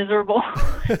just miserable.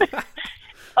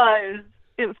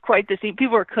 It was quite the scene.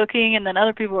 People were cooking, and then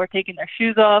other people were taking their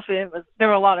shoes off. There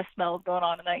were a lot of smells going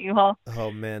on in that U-Haul.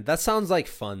 Oh man, that sounds like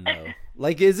fun though.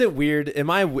 Like, is it weird? Am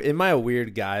I a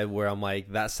weird guy where I'm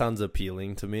like, that sounds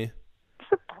appealing to me?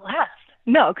 It's a blast.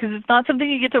 No, because it's not something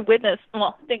you get to witness.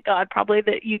 Well, thank God, probably,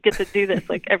 that you get to do this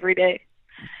like every day.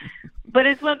 But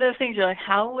it's one of those things you're like,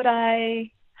 how would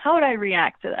I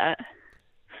react to that?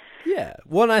 Yeah.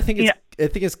 Well, and I think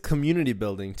it's community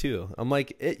building too. I'm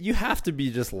like, you have to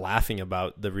be just laughing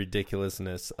about the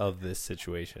ridiculousness of this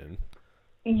situation.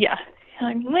 Yeah.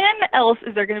 Like, when else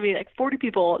is there going to be like 40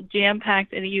 people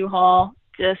jam-packed in a U-Haul,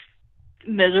 just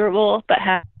miserable, but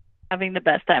having the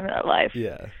best time of their life?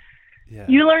 Yeah. Yeah.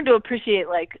 You learn to appreciate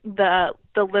like the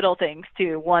little things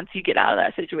too once you get out of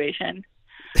that situation.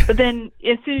 But then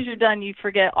as soon as you're done, you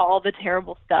forget all the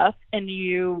terrible stuff, and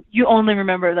you only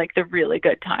remember like the really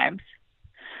good times.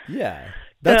 Yeah.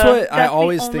 That's what I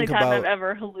always think about. That's the only time I've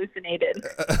ever hallucinated.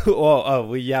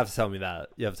 Well, you have to tell me that.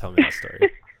 You have to tell me that story.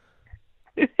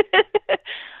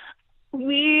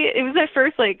 It was our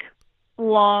first like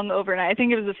long overnight. I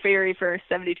think it was a very first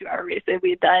 72-hour race that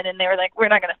we had done, and they were like, we're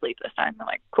not going to sleep this time. I'm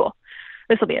like, cool,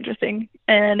 this will be interesting.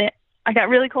 And I got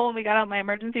really cold, and we got out my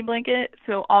emergency blanket,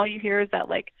 so all you hear is that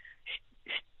like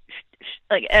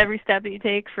like every step that you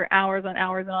take for hours on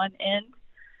end.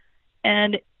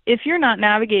 And if you're not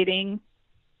navigating,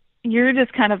 you're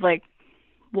just kind of like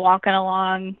walking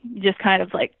along, just kind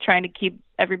of like trying to keep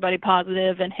everybody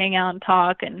positive and hang out and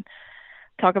talk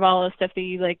about all the stuff that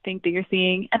you like think that you're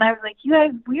seeing. And I was like, you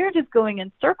guys, we are just going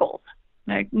in circles.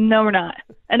 And they're like, no, we're not.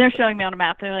 And they're showing me on a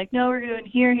map. They're like, no, we're doing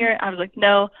here. I was like,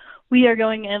 no, we are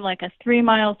going in like a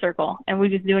 3-mile circle, and we're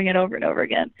just doing it over and over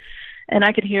again. And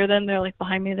I could hear them. They're like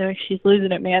behind me. They're like, she's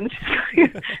losing it, man.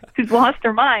 She's lost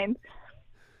her mind.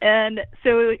 And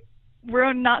so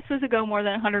we're not supposed to go more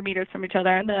than 100 meters from each other.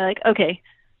 And they're like, okay,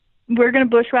 we're going to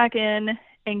bushwhack in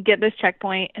and get this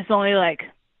checkpoint. It's only like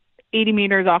 80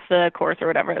 meters off the course or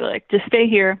whatever. They're like, just stay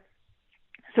here.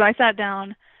 So I sat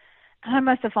down, and I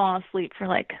must have fallen asleep for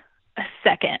like a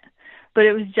second, but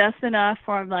it was just enough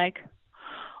where I'm like,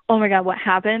 oh my God, what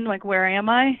happened? Like, where am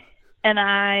I? And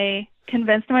I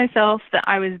convinced myself that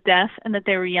I was deaf and that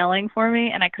they were yelling for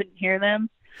me and I couldn't hear them.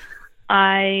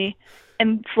 I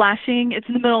am flashing. It's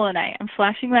in the middle of the night. I'm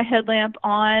flashing my headlamp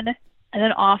on and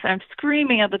then off, and I'm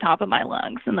screaming at the top of my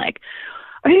lungs and like,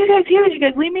 are you guys here? Did you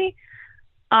guys leave me?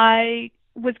 I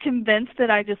was convinced that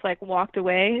I just like walked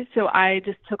away. So I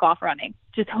just took off running,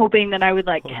 just hoping that I would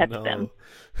like catch them.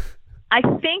 I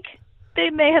think they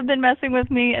may have been messing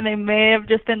with me, and they may have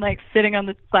just been like sitting on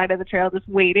the side of the trail just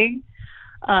waiting.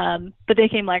 But they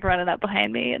came like running up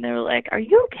behind me, and they were like, are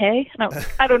you okay? And I was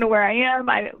like, I don't know where I am.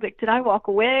 Did I walk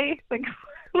away? Like,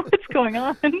 what's going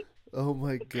on? Oh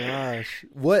my gosh.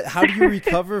 How do you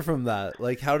recover from that?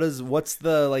 Like, what's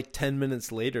the like 10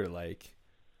 minutes later like?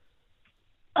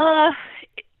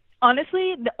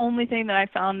 Honestly, the only thing that I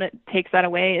found that takes that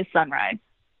away is sunrise.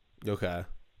 Okay.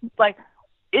 Like,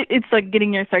 it's like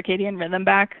getting your circadian rhythm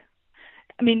back.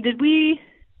 I mean, I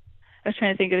was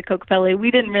trying to think of the Kokopelli.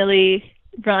 We didn't really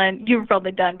run. You were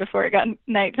probably done before it got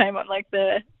nighttime on like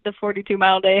the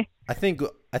 42-mile day. I think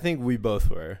we both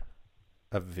were.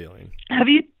 I have a feeling. Have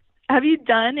have you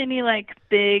done any like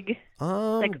big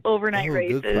like overnight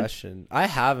races? Good question. I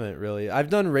haven't really. I've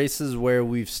done races where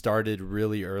we've started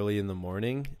really early in the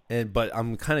morning, but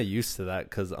I'm kind of used to that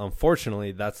because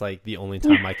unfortunately that's like the only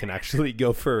time I can actually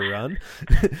go for a run.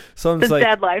 So I'm just like,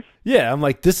 dad life. Yeah, I'm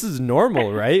like, this is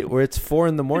normal, right? Where it's 4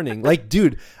 a.m. Like,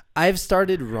 dude, I've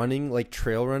started running, like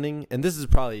trail running, and this is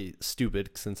probably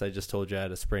stupid since I just told you I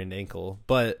had a sprained ankle,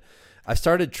 but I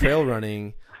started trail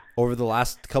running over the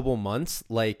last couple months,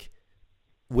 like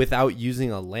without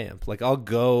using a lamp. Like I'll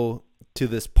go to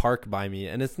this park by me,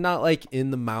 and it's not like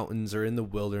in the mountains or in the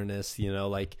wilderness,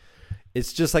 like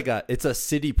it's just like it's a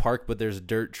city park, but there's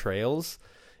dirt trails,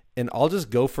 and I'll just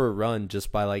go for a run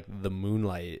just by like the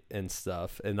moonlight and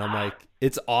stuff. And I'm like,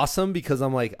 it's awesome because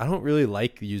I'm like, I don't really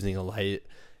like using a light,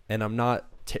 and I'm not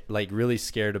like really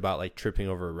scared about like tripping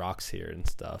over rocks here and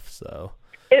stuff. So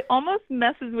it almost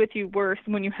messes with you worse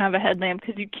when you have a headlamp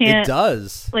because you can't. It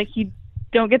does. Like you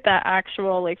don't get that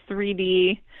actual like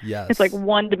 3D. Yes. It's like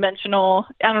one dimensional.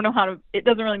 I don't know how to. It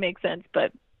doesn't really make sense,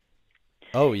 but.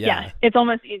 Oh yeah. It's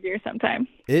almost easier sometimes.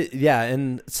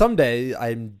 And someday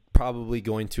I'm probably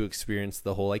going to experience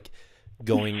the whole like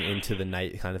going into the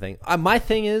night kind of thing. My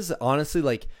thing is honestly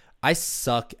like I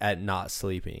suck at not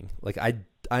sleeping. Like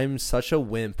I'm such a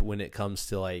wimp when it comes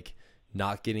to like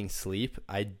not getting sleep.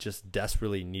 I just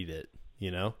desperately need it,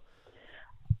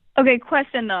 Okay,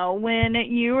 question though. When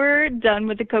you were done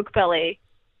with the Kokopelli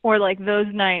or like those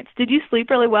nights, did you sleep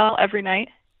really well every night?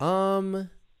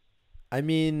 I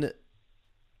mean,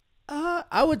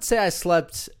 I would say I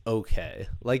slept okay.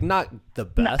 Like not the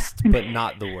best, but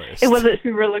not the worst. It wasn't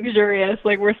super luxurious.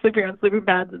 Like we're sleeping on sleeping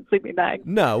pads and sleeping bags.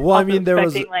 No, well, also I mean, there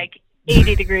was like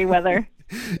 80-degree weather.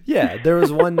 Yeah, there was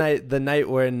one night, the night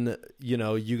when,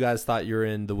 you guys thought you were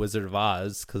in The Wizard of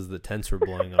Oz because the tents were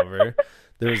blowing over.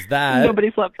 There was that.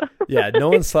 Nobody slept. Yeah, no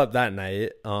one slept that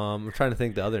night. I'm trying to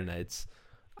think the other nights.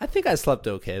 I think I slept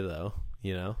okay, though,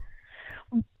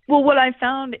 Well, what I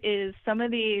found is some of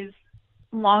these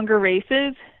longer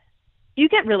races, you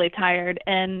get really tired.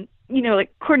 And,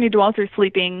 like Courtney Dauwalter's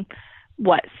sleeping,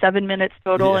 7 minutes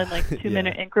total in like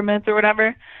 2-minute increments or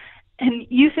whatever. And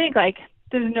you think like,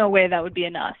 there's no way that would be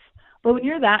enough. But when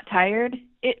you're that tired,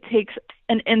 it takes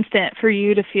an instant for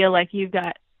you to feel like you've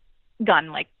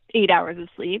gotten like 8 hours of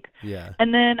sleep. Yeah.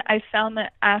 And then I found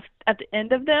that at the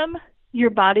end of them, your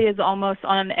body is almost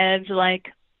on edge, like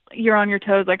you're on your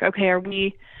toes, like, okay, are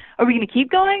we going to keep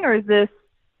going, or do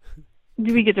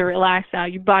we get to relax now?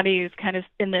 Your body is kind of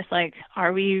in this like,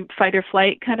 are we fight or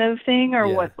flight kind of thing,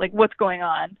 or what's going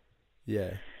on?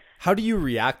 Yeah. How do you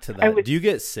react to that? Do you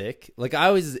get sick? Like I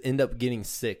always end up getting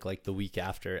sick like the week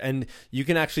after. And you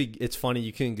can actually, it's funny,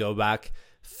 you can go back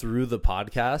through the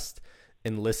podcast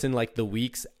and listen like the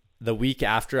week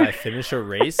after I finish a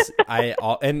race.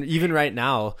 And even right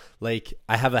now, like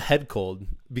I have a head cold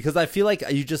because I feel like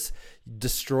you just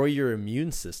destroy your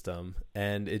immune system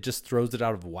and it just throws it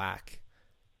out of whack.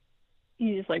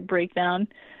 You just like break down.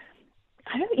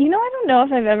 I don't know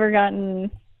if I've ever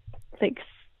gotten like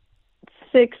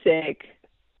sick.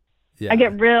 Yeah. I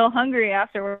get real hungry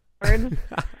afterwards.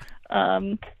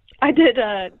 I did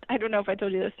I don't know if I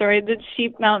told you this story. I did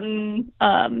Sheep Mountain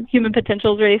Human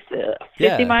Potentials race,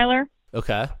 50 miler.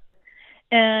 Okay.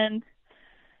 And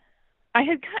I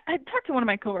talked to one of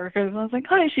my coworkers and I was like,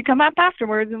 "Oh, you should come up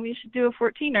afterwards and we should do a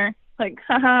 14er." Like,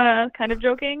 haha, kind of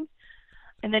joking.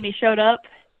 And then he showed up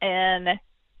and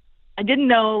I didn't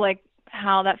know like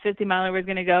how that 50 miler was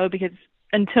going to go because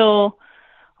until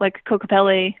like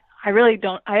Kokopelli, I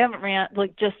haven't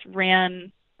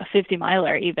ran a 50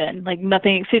 miler even, like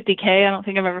nothing 50K. I don't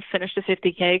think I've ever finished a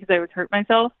 50K because I would hurt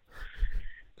myself.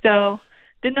 So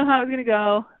didn't know how it was going to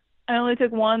go. I only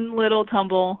took one little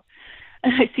tumble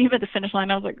and I see him at the finish line.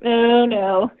 I was like, oh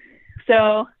no.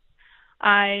 So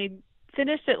I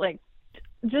finished it like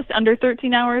just under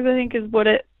 13 hours, I think is what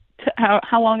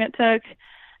how long it took.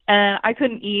 And I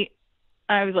couldn't eat.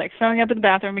 I was like throwing up in the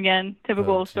bathroom again,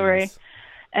 typical story.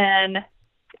 And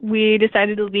we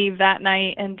decided to leave that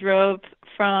night and drove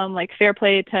from like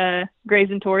Fairplay to Grays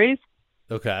and Torreys.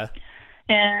 Okay.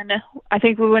 And I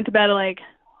think we went to bed at like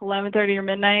 11:30 or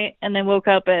midnight and then woke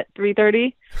up at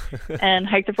 3:30 and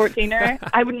hiked a 14er.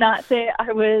 I would not say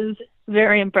I was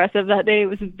very impressive that day. It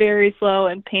was very slow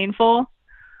and painful,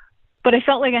 but I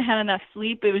felt like I had enough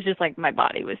sleep. It was just like my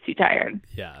body was too tired.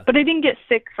 Yeah. But I didn't get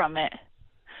sick from it.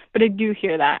 But I do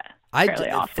hear that fairly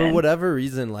often. For whatever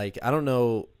reason, like, I don't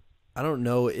know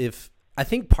if, I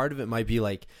think part of it might be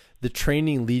like the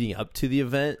training leading up to the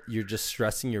event, you're just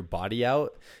stressing your body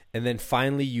out. And then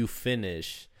finally you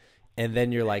finish and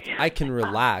then you're like, I can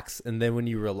relax. And then when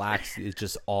you relax, it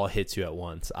just all hits you at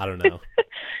once. I don't know.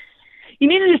 You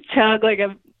need to just chug like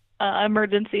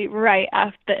emergency right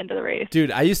after the end of the race.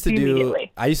 Dude, I used to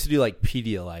Immediately. do like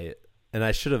Pedialyte,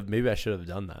 and maybe I should have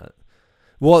done that.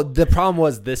 Well, the problem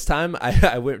was this time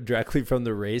I went directly from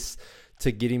the race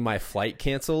to getting my flight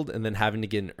canceled and then having to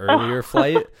get an earlier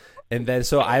flight. And then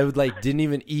so I would like didn't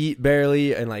even eat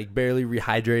barely and like barely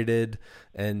rehydrated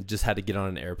and just had to get on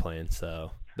an airplane.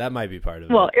 So that might be part of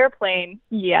it. Well, airplane,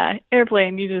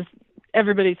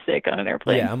 everybody's sick on an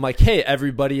airplane. Yeah, I'm like, hey,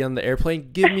 everybody on the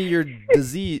airplane, give me your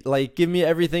disease, like give me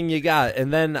everything you got.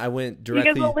 And then I went directly.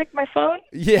 You guys will lick my phone?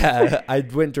 Yeah, I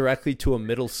went directly to a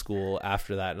middle school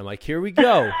after that, and I'm like, here we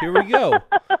go.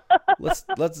 Let's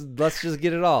just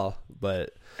get it all.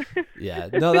 But yeah,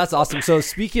 no, that's awesome. So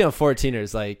speaking of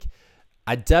 14ers, like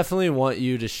I definitely want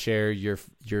you to share your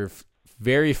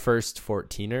very first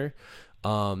 14er.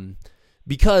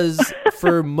 Because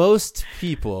for most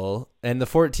people, and the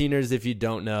 14ers, if you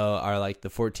don't know, are like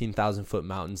the 14,000 foot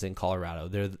mountains in Colorado.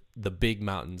 They're the big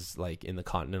mountains like in the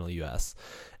continental US.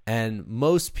 And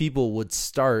most people would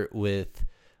start with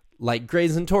like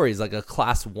Grays and Tories, like a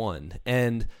class 1.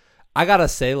 And I gotta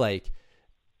say, like,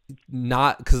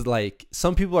 not because like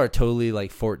some people are totally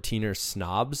like 14er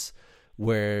snobs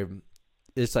where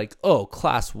it's like, oh,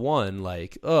 class 1,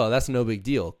 like, oh, that's no big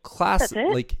deal.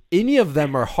 Like any of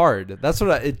them are hard. That's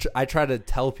what I try to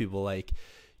tell people. Like,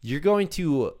 you're going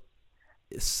to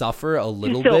suffer a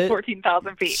little bit.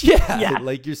 14,000 feet. Yeah,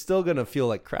 like you're still gonna feel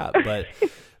like crap.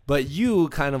 But you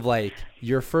kind of like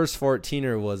your first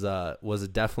 14er was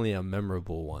definitely a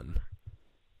memorable one.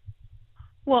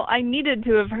 Well, I needed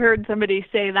to have heard somebody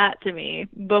say that to me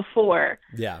before.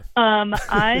 Yeah.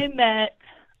 I met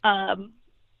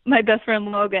my best friend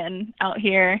Logan out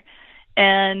here,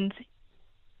 and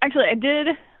actually I did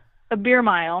a beer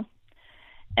mile,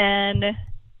 and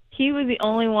he was the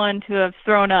only one to have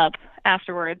thrown up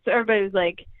afterwards. So everybody was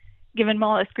like giving him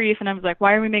all this grief, and I was like,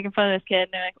 why are we making fun of this kid? And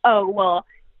they're like, oh, well,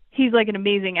 he's like an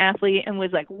amazing athlete and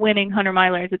was like winning 100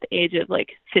 milers at the age of like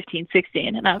 15,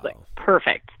 16. And I was like,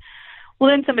 perfect.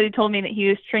 Well, then somebody told me that he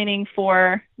was training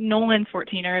for Nolan's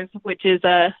 14ers, which is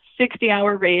a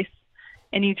 60-hour race,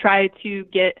 and you try to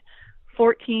get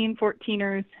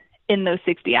 14ers in those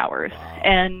 60 hours. Wow.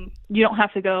 And you don't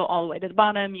have to go all the way to the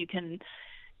bottom. You can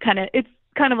it's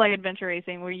kind of like adventure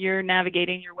racing where you're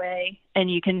navigating your way,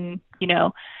 and you can,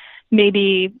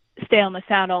 maybe stay on the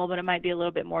saddle, but it might be a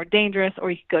little bit more dangerous, or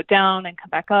you can go down and come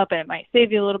back up, and it might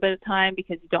save you a little bit of time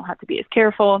because you don't have to be as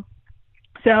careful.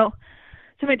 So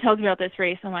somebody tells me about this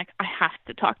race. I'm like, I have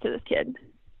to talk to this kid.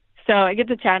 So I get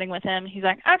to chatting with him. He's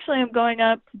like, actually, I'm going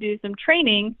up to do some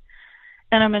training,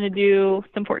 and I'm going to do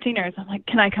some 14ers. I'm like,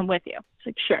 can I come with you? He's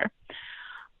like, sure.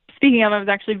 Speaking of, I was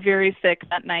actually very sick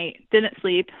that night, didn't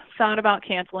sleep, thought about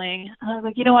canceling. And I was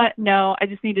like, you know what? No, I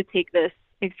just need to take this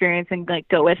experience and like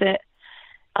go with it.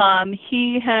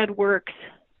 He had worked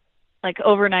like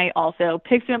overnight also,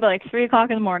 picks me up at like 3:00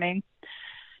 in the morning,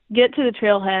 get to the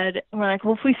trailhead, and we're like,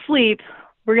 well, if we sleep,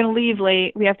 we're going to leave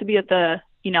late. We have to be at the,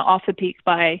 off the peaks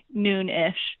by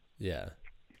noon-ish. Yeah.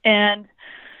 And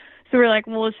so we're like,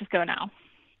 well, let's just go now.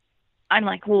 I'm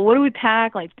like, well, what do we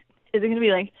pack? Like, is it going to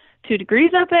be like 2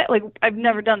 degrees up it? Like, I've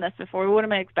never done this before. What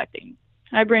am I expecting?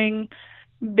 I bring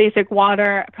basic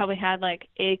water. I probably had like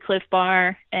a Cliff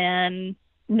Bar and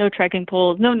no trekking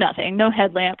poles, no nothing, no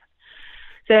headlamp.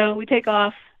 So we take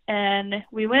off, and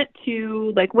we went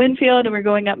to like Winfield, and we're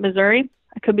going up Missouri.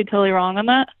 I could be totally wrong on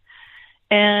that.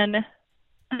 And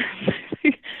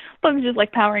Logan's just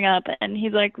like powering up, and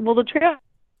he's like, well, the trail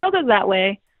goes that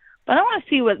way, but I want to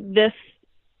see what this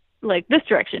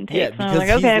direction takes. Yeah, and I'm like,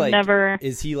 okay, I've never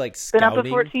is he like scouting?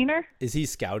 Been up a 14er? Is he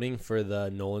scouting for the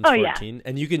Nolan's 14? Yeah.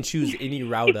 And you can choose any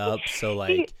route up. So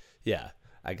like, yeah,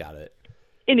 I got it.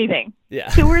 Anything. Yeah.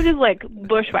 So we're just like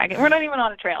bushwhacking. We're not even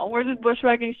on a trail. We're just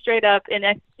bushwhacking straight up. And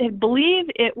I believe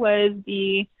it was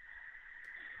the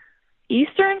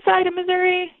eastern side of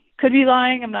Missouri. Could be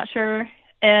lying. I'm not sure.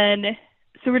 And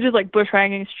so we're just like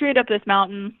bushwhacking straight up this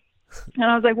mountain. And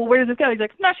I was like, well, where does this go? He's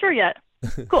like, I'm not sure yet.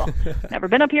 Cool. Never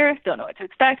been up here. Don't know what to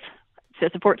expect. It's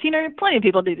just a 14er. Plenty of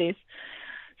people do these.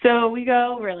 So we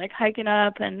go, we're like hiking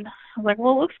up, and I was like,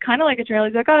 well, it looks kind of like a trail.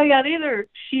 He's like, oh yeah, these are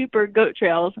sheep or goat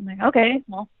trails. I'm like, okay,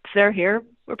 well, if they're here,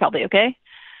 we're probably okay.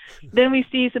 Then we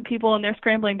see some people, and they're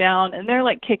scrambling down, and they're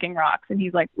like kicking rocks. And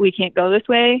he's like, we can't go this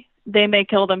way. They may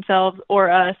kill themselves or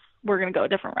us. We're going to go a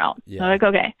different route. Yeah. I'm like,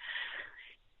 okay.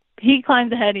 He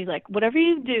climbs ahead. He's like, whatever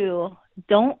you do,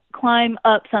 don't climb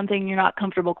up something you're not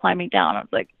comfortable climbing down. I was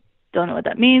like, don't know what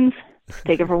that means.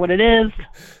 Take it for what it is.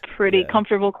 Pretty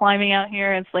comfortable climbing out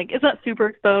here. It's like, it's not super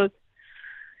exposed.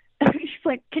 She's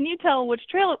like, can you tell which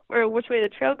trail or which way the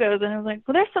trail goes? And I was like,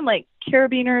 well, there's some like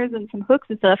carabiners and some hooks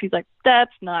and stuff. He's like,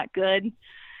 that's not good.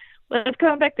 let's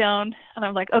climb back down. And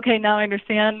I'm like, okay, now I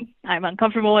understand. I'm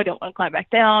uncomfortable. I don't want to climb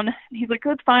back down. And he's like,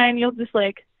 oh, it's fine. You'll just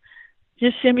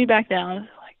shimmy back down.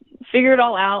 Like, figure it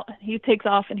all out. He takes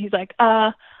off and he's like,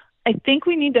 I think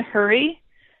we need to hurry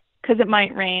because it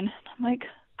might rain. I'm like,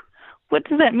 what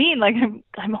does that mean? Like,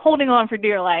 I'm holding on for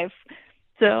dear life.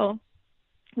 So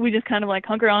we just kind of like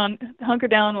hunker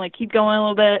down, like keep going a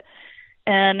little bit.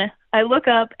 And I look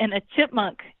up and a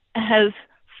chipmunk has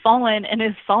fallen and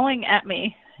is falling at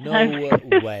me. No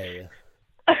way.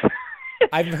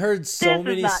 I've heard so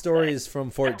many stories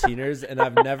from 14ers, and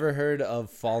I've never heard of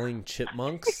falling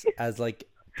chipmunks as like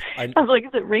I was like,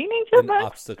 is it raining an chipmunks?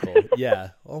 obstacle. Yeah.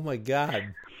 Oh my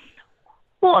God.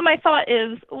 Well, and my thought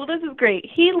is, well, this is great.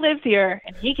 He lives here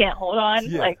and he can't hold on.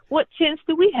 Yeah. Like, what chance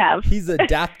do we have? He's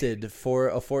adapted for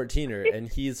a 14er, and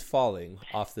he's falling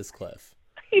off this cliff.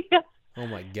 Yeah. Oh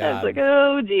my I was God. like,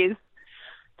 oh, geez.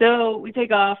 So we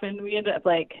take off and we end up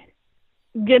like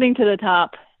getting to the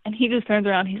top, and he just turns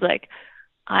around. He's like,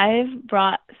 I've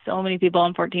brought so many people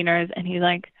on 14ers, and he's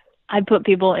like, I put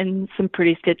people in some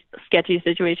pretty sketchy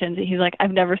situations. And he's like,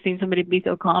 I've never seen somebody be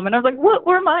so calm. And I was like, what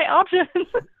were my options?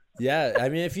 Yeah, I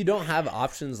mean, if you don't have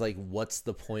options, like, what's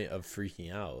the point of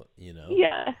freaking out, you know?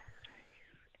 Yeah.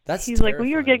 That's He's like, when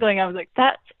you were terrifying. giggling, I was like,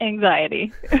 that's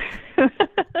anxiety.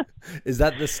 Is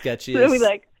that the So sketchiest, we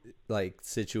like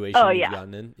situation Oh, you've yeah.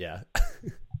 gotten in? Yeah.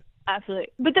 Absolutely.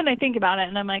 But then I think about it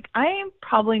and I'm like, I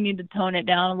probably need to tone it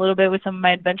down a little bit with some of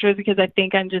my adventures because I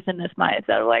think I'm just in this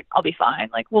mindset of like, I'll be fine.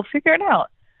 Like, we'll figure it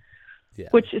out. Yeah.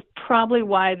 Which is probably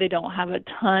why they don't have a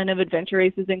ton of adventure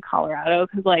races in Colorado.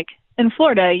 Because like in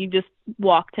Florida, you just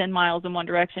walk 10 miles in one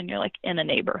direction. You're like in a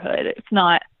neighborhood. It's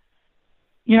not,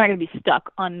 you're not going to be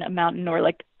stuck on a mountain or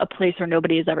like a place where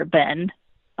nobody has ever been,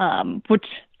 which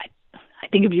I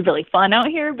think it'd be really fun out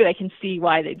here, but I can see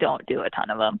why they don't do a ton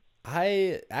of them.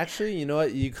 I actually, you know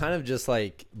what? You kind of just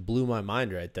like blew my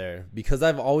mind right there because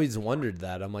I've always wondered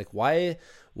that. I'm like, why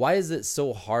is it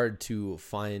so hard to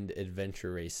find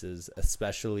adventure races,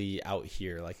 especially out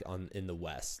here, like in the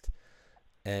West?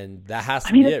 And that has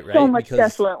to be it's it, right? so much Because,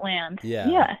 desolate land.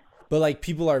 yeah. But like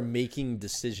people are making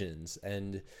decisions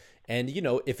and you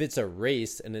know, if it's a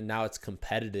race and then now it's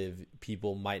competitive,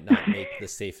 people might not make the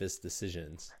safest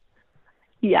decisions.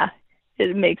 Yeah,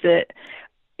 it makes it.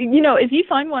 You know, if you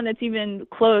find one that's even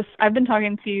close, I've been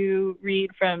talking to Reed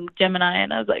from Gemini,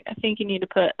 and I was like, I think you need to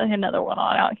put another one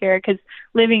on out here because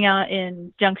living out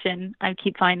in Junction, I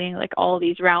keep finding like all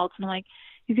these routes, and I'm like,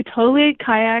 you could totally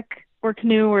kayak or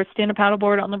canoe or stand a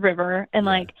paddleboard on the river and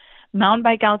like mountain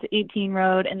bike out to 18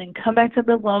 Road and then come back to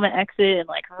the Loma exit and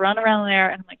like run around there.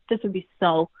 And I'm like, this would be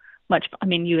so much fun. I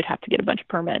mean, you would have to get a bunch of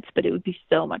permits, but it would be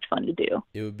so much fun to do.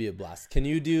 It would be a blast. Can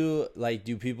you do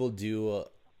people do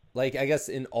like, I guess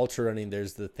in ultra running,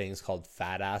 there's the things called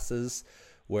fat asses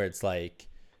where it's like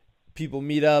people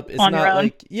meet up. It's On your not own.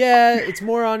 like, yeah, it's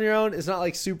more on your own. It's not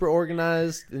like super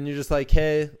organized. And you're just like,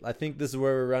 hey, I think this is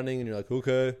where we're running. And you're like,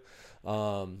 okay.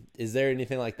 Is there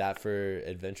anything like that for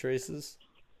adventure races?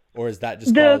 Or is that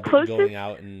just The called closest- going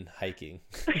out and hiking?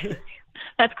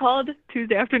 That's called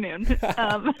Tuesday afternoon.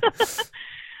 The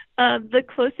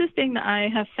closest thing that I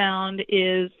have found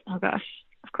is, oh gosh,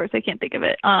 of course I can't think of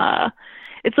it.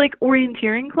 It's like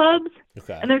orienteering clubs.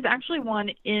 Okay. And there's actually one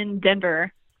in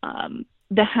Denver.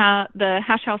 The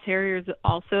Hash House Harriers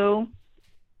also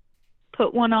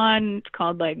put one on. It's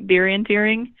called like beer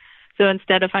orienteering. So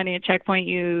instead of finding a checkpoint,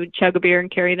 you chug a beer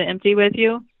and carry the empty with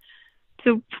you.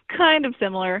 So kind of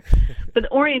similar. But the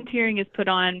orienteering is put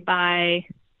on by,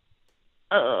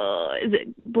 is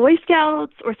it Boy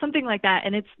Scouts or something like that?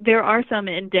 And there are some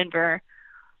in Denver.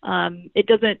 It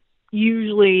doesn't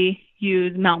usually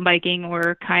use mountain biking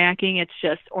or kayaking. It's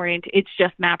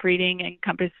just map reading and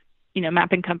compass,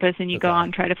 map and compass, and you go on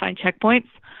and try to find checkpoints.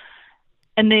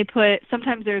 And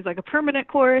sometimes there's like a permanent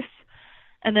course,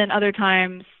 and then other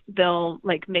times they'll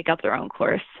like make up their own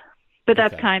course. But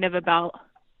that's kind of about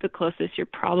the closest you're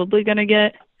probably going to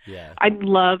get. Yeah. I'd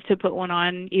love to put one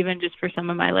on even just for some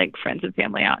of my like friends and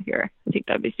family out here. I think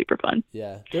that'd be super fun.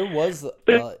 Yeah. There was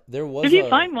if you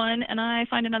find one and I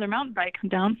find another mountain bike, come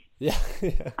down. Yeah.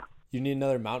 You need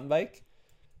another mountain bike?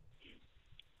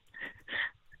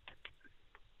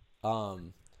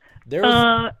 There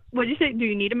was what'd you say? Do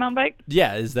you need a mountain bike?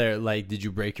 Yeah, is there like did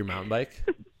you break your mountain bike?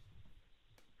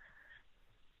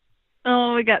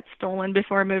 Oh, it got stolen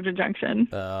before I moved to Junction.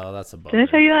 Oh, that's a bummer. Did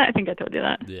I tell you that? I think I told you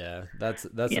that. Yeah, that's a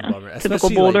bummer.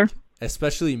 Typical Boulder.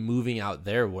 Especially moving out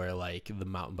there where like the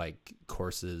mountain bike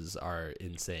courses are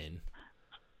insane.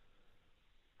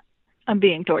 I'm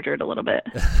being tortured a little bit.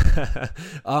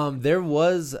 There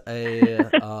was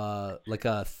a like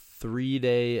a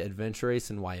 3-day adventure race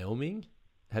in Wyoming.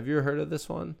 Have you ever heard of this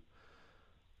one?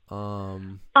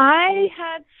 I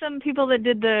had some people that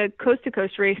did the coast to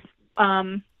coast race.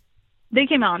 They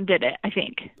came out and did it, I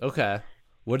think. Okay.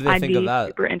 What do they I'd think of be that?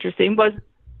 super interesting. It was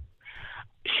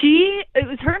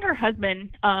her and her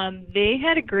husband. They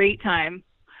had a great time.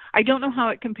 I don't know how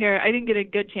it compared. I didn't get a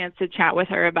good chance to chat with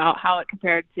her about how it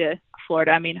compared to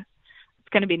Florida. I mean, it's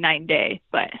going to be night and day,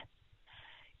 but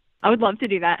I would love to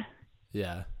do that.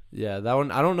 Yeah. Yeah, that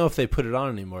one, I don't know if they put it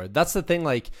on anymore. That's the thing,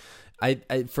 like,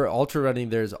 I for ultra running,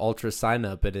 there's ultra sign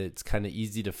up, and it's kind of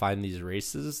easy to find these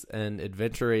races. And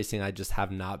adventure racing, I just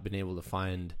have not been able to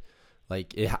find,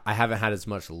 like, I haven't had as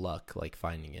much luck, like,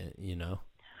 finding it, you know?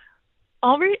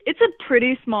 It's a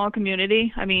pretty small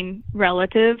community. I mean,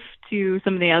 relative to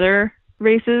some of the other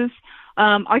races.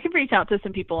 I can reach out to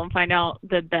some people and find out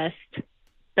the best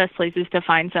places to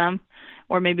find some,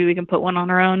 or maybe we can put one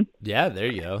on our own. Yeah, there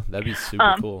you go. That'd be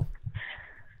super cool.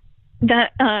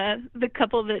 That the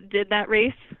couple that did that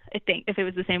race, I think, if it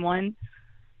was the same one,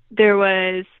 there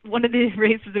was one of the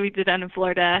races that we did down in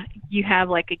Florida. You have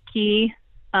like a key,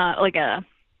 like a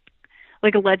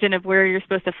legend of where you're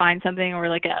supposed to find something, or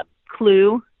like a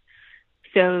clue.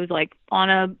 So it was like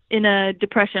in a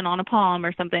depression on a palm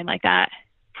or something like that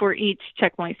for each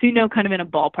checkpoint. So you know, kind of in a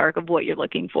ballpark of what you're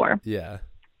looking for. Yeah.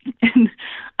 And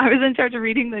I was in charge of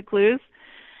reading the clues,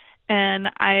 and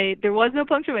there was no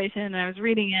punctuation, and I was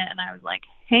reading it, and I was like,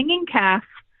 hanging calf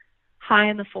high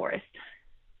in the forest.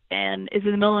 And it's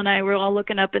in the middle of the night. We're all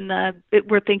looking up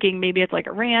we're thinking maybe it's like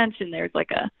a ranch, and there's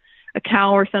like a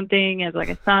cow or something as like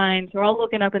a sign. So we're all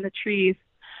looking up in the trees,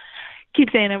 keep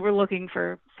saying that we're looking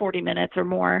for 40 minutes or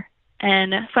more.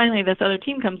 And finally this other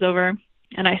team comes over,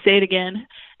 and I say it again,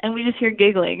 and we just hear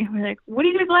giggling. We're like, what are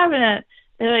you guys laughing at?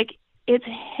 They're like, it's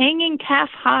hanging calf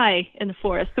high in the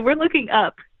forest. So we're looking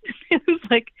up. It was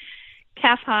like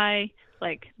calf high,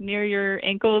 like near your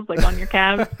ankles, like on your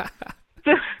calves.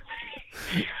 So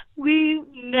we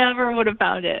never would have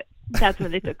found it. That's when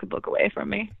they took the book away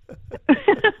from me.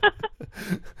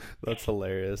 That's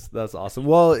hilarious. That's awesome.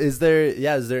 Well, is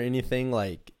there anything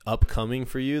like upcoming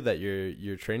for you that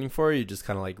you're training for? Are you just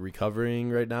kind of like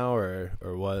recovering right now, or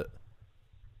what?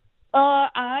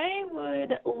 I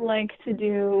would like to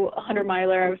do a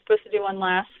 100-miler. I was supposed to do one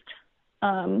last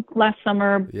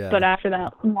summer, Yeah. but after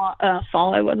that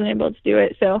fall, I wasn't able to do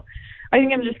it. So I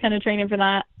think I'm just kind of training for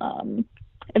that.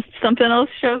 If something else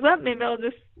shows up, maybe I'll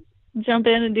just jump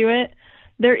in and do it.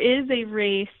 There is a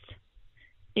race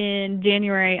in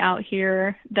January out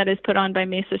here that is put on by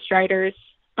Mesa Striders.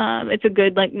 It's a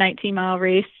good like 19-mile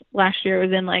race. Last year it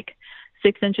was in like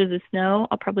 6 inches of snow.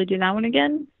 I'll probably do that one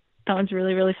again. That one's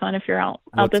really, really fun if you're out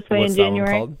this way in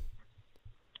January. What's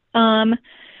that one called?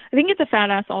 I think it's a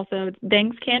fat ass also. It's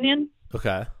Banks Canyon.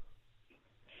 Okay.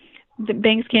 The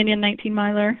Banks Canyon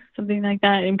 19-miler, something like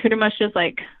that. And pretty much just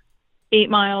like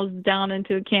 8 miles down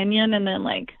into a canyon and then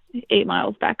like 8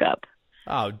 miles back up.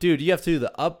 Oh, dude, you have to do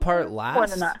the up part last? More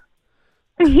than that.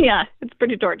 Yeah, it's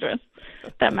pretty torturous.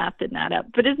 That math didn't add up,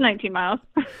 but it's 19 miles.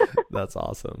 That's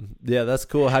awesome. Yeah, that's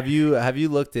cool. Have you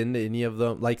looked into any of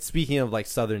them? Like, speaking of like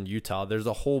Southern Utah, there's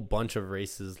a whole bunch of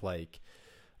races like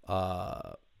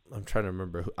I'm trying to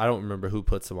remember. I don't remember who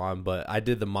puts them on, but I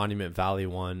did the Monument Valley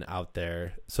one out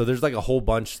there. So there's like a whole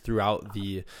bunch throughout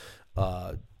the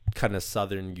kind of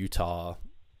Southern Utah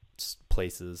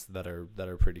places that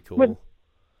are pretty cool.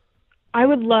 I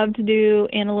would love to do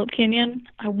Antelope Canyon.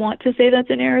 I want to say that's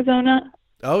in Arizona.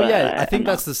 Oh yeah, I think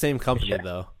that's the same company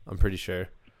though. I'm pretty sure.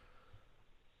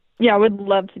 Yeah, I would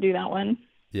love to do that one.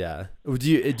 Yeah. Do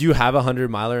you have a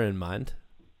 100-miler in mind?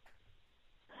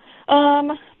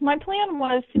 My plan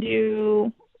was to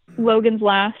do Logan's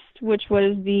Last, which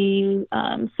was the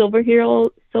Silver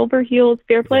Heels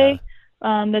Fairplay.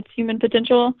 Yeah. That's Human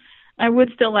Potential. I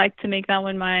would still like to make that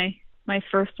one my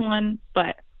first one,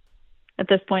 but at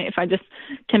this point, if I just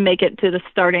can make it to the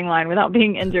starting line without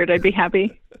being injured, I'd be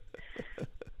happy.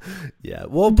 Yeah.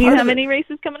 Well, do you have any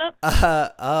races coming up?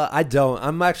 I don't.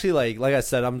 I'm actually like I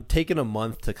said, I'm taking a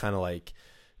month to kind of like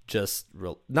just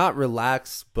not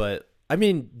relax, but I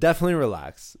mean, definitely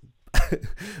relax.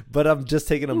 But I'm just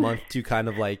taking a month to kind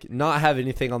of like not have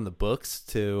anything on the books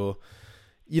to,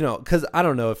 you know, because I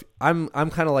don't know if I'm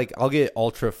kind of like I'll get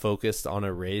ultra focused on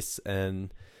a race,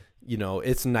 and you know,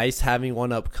 it's nice having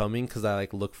one upcoming because I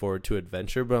like look forward to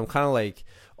adventure, but I'm kind of like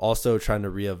also trying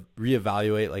to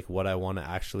reevaluate like what I want to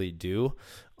actually do.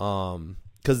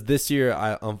 Because this year,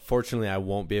 unfortunately I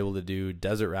won't be able to do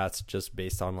Desert Rats just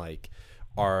based on like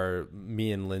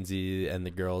me and Lindsay and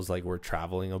the girls, like we're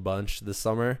traveling a bunch this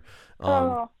summer.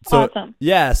 So awesome.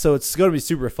 Yeah, so it's going to be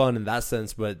super fun in that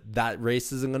sense, but that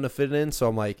race isn't going to fit in. So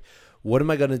I'm like, what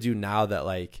am I going to do now that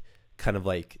like kind of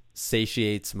like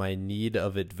satiates my need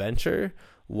of adventure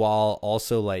while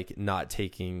also like not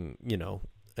taking,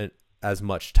 as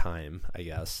much time, I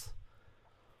guess.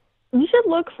 You should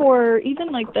look for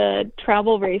even like the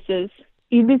travel races.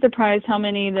 You'd be surprised how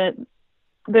many that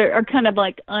there are kind of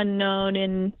like unknown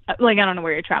in, like, I don't know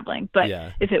where you're traveling, but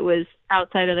if it was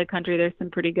outside of the country, there's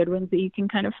some pretty good ones that you can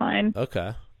kind of find.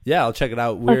 Okay. Yeah, I'll check it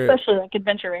out. Especially like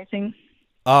adventure racing.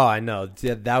 Oh, I know.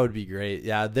 Yeah, that would be great.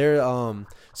 Yeah,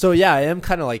 so yeah, I am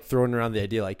kind of like throwing around the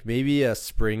idea like maybe a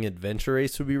spring adventure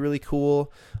race would be really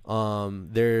cool.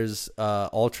 There's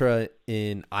ultra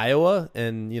in Iowa,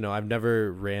 and I've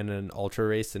never ran an ultra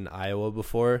race in Iowa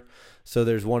before. So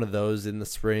there's one of those in the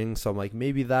spring. So I'm like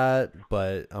maybe that,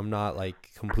 but I'm not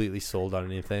like completely sold on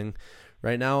anything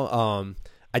right now.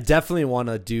 I definitely want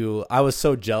to do. I was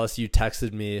so jealous you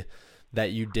texted me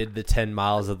that you did the 10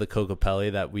 miles of the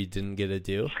Kokopelli that we didn't get to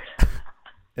do.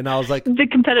 And I was like, the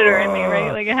competitor in me,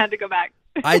 right? Like I had to go back.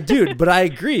 But I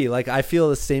agree. Like I feel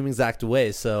the same exact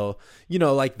way. So,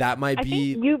 like that might I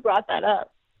be. think you brought that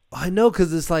up. I know.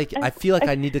 Cause it's like, I feel like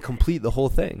I need to complete the whole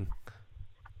thing.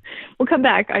 We'll come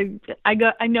back.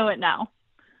 I know it now.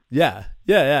 Yeah.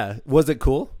 Was it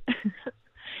cool?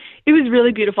 It was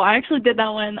really beautiful. I actually did that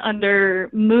one under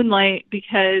moonlight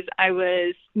because I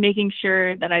was making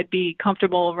sure that I'd be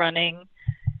comfortable running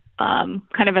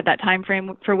kind of at that time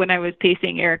frame for when I was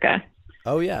pacing Erica.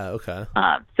 Oh, yeah. Okay.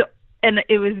 And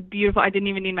it was beautiful. I didn't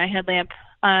even need my headlamp.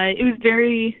 It was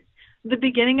the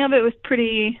beginning of it was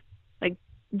pretty like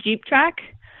Jeep track.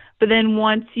 But then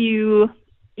once you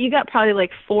got probably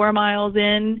like 4 miles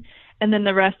in, and then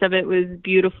the rest of it was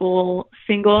beautiful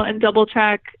single and double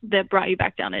track that brought you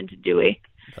back down into Dewey.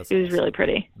 It was really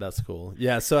pretty. That's cool.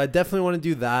 Yeah, so I definitely want to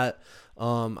do that.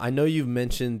 I know you've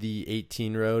mentioned the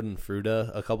 18 road in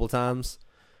Fruta a couple times,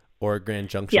 or Grand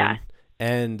Junction. Yeah.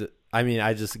 And I mean,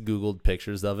 I just Googled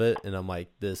pictures of it, and I'm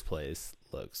like, this place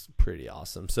looks pretty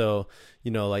awesome. So,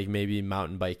 like maybe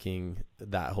mountain biking,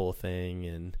 that whole thing.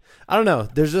 And I don't know.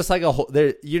 There's just like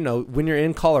when you're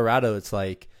in Colorado, it's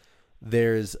like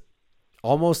there's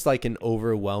almost like an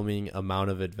overwhelming amount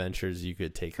of adventures you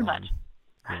could take on.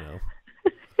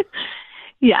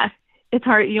 Yeah, it's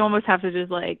hard. You almost have to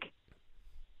just like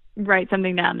write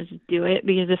something down and just do it,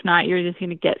 because if not, you're just going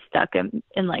to get stuck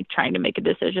in like trying to make a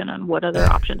decision on what other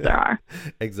options there are.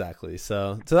 Exactly.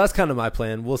 So that's kind of my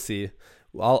plan. We'll see.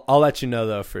 I'll let you know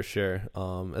though for sure.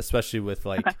 Especially with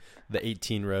like the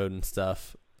 18 road and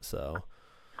stuff. So.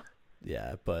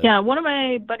 Yeah, one of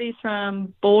my buddies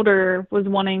from Boulder was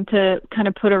wanting to kind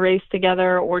of put a race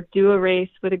together or do a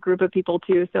race with a group of people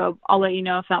too. So I'll let you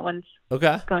know if that one's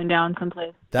going down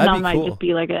someplace. That'd be might cool. Just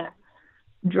be like a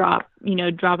drop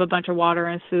a bunch of water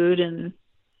and food and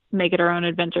make it our own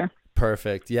adventure.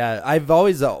 Perfect. Yeah, I've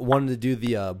always wanted to do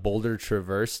the Boulder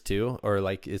Traverse too, or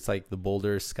like it's like the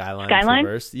Boulder Skyline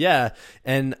Traverse. Yeah,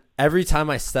 and every time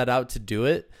I set out to do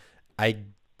it, I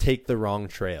take the wrong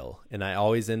trail, and I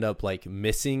always end up like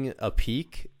missing a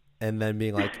peak and then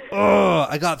being like, oh,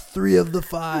 I got 3 of the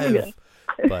 5,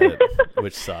 but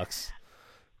which sucks.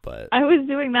 But I was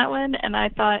doing that one, and I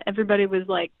thought everybody was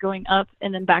like going up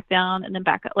and then back down and then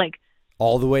back up, like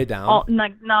all the way down,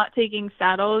 like not taking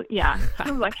saddle. Yeah,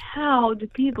 I was like, how do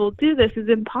people do this? It's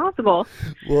impossible.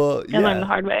 Well, I learned the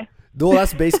hard way. Well,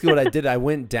 that's basically what I did. I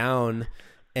went down.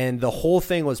 And the whole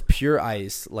thing was pure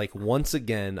ice. Like, once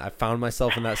again, I found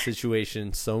myself in that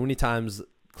situation so many times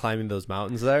climbing those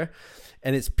mountains there.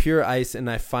 And it's pure ice.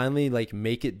 And I finally, like,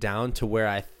 make it down to where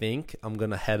I think I'm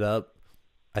going to head up.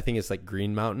 I think it's, like,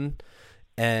 Green Mountain.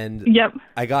 And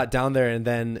I got down there, and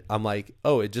then I'm like,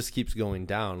 oh, it just keeps going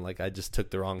down. Like, I just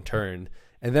took the wrong turn.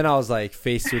 And then I was, like,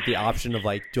 faced with the option of,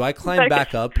 like, do I climb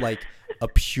back up, like, a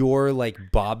pure, like,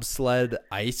 bobsled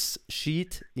ice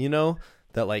sheet,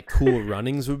 that like Cool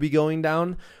Runnings would be going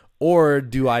down, or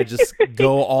do I just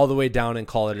go all the way down and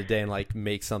call it a day and like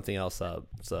make something else up?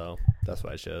 So that's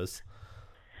what I chose.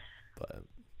 But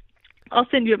I'll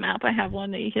send you a map. I have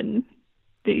one that you can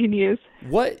use.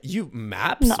 What? You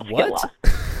maps? What?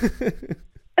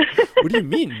 What do you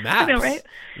mean maps? I know, right?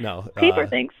 No. Paper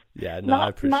things. Yeah, no, I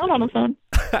appreciate not on a phone.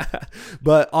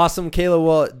 But awesome, Kayla.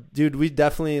 Well, dude, we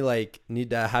definitely like need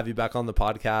to have you back on the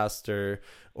podcast or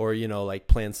like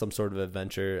plan some sort of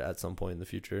adventure at some point in the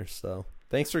future. So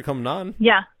thanks for coming on.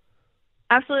 Yeah,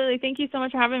 absolutely. Thank you so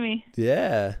much for having me.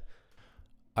 Yeah.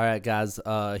 All right, guys.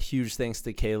 Huge thanks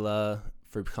to Kayla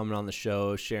for coming on the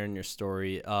show, sharing your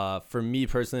story. For me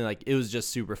personally, like it was just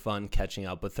super fun catching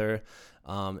up with her.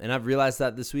 And I've realized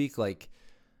that this week, like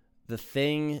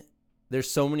there's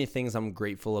so many things I'm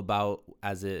grateful about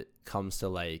as it comes to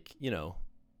like,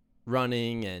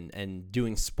 running and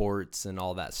doing sports and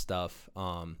all that stuff.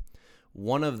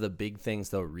 One of the big things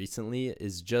though recently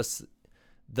is just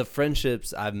the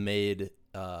friendships I've made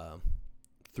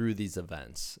through these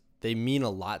events, they mean a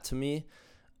lot to me.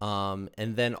 And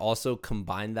then also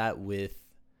combine that with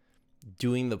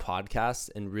doing the podcast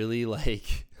and really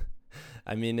like,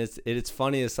 I mean, it's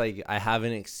funny. It's like I have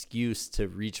an excuse to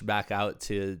reach back out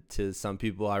to some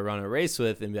people I run a race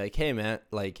with and be like, hey man,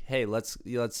 like, hey, let's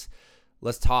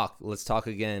talk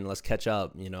again. Let's catch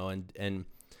up, and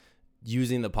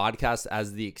using the podcast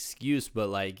as the excuse, but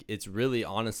like, it's really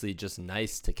honestly just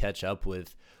nice to catch up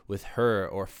with her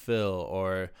or Phil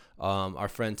or our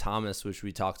friend Thomas, which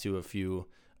we talked to a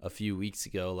few weeks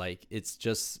ago. Like, it's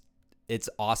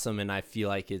awesome. And I feel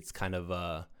like it's kind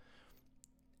of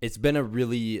it's been a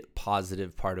really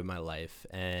positive part of my life.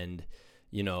 And,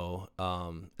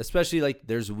 especially like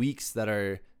there's weeks that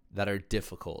are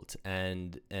difficult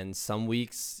and some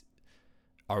weeks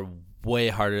are way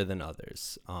harder than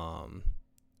others. And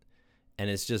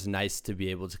it's just nice to be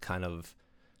able to kind of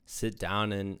sit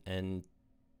down and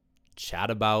chat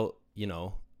about,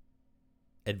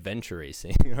 adventure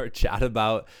racing or chat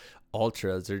about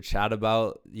ultras or chat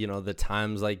about, the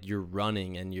times like you're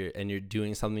running and you're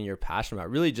doing something you're passionate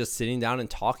about. Really just sitting down and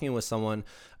talking with someone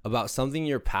about something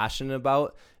you're passionate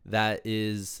about that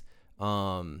is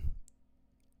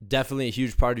definitely a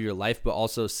huge part of your life, but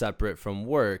also separate from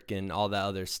work and all that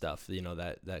other stuff,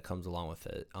 that comes along with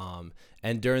it.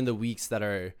 And during the weeks that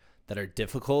are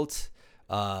difficult,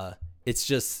 it's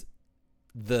just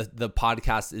the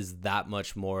podcast is that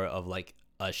much more of like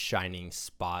a shining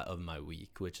spot of my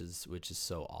week, which is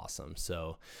so awesome.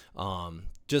 So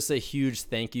just a huge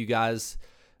thank you guys.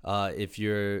 If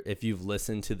you've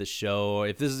listened to the show, or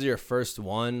if this is your first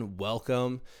one,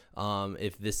 welcome.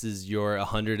 If this is your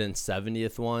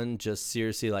 170th one, just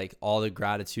seriously, like, all the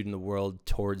gratitude in the world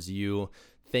towards you.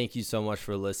 Thank you so much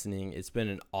for listening. It's been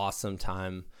an awesome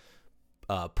time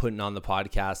putting on the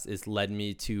podcast. It's led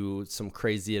me to some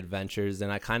crazy adventures,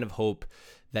 and I kind of hope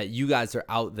that you guys are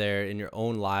out there in your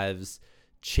own lives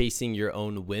chasing your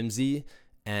own whimsy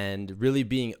and really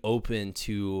being open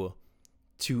to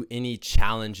any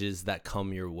challenges that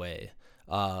come your way.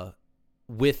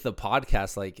 With the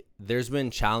podcast, like, there's been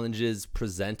challenges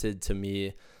presented to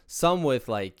me, some with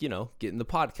like, getting the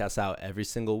podcast out every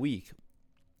single week.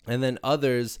 And then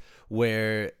others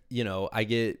where, I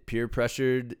get peer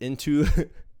pressured into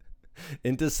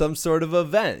some sort of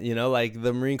event, like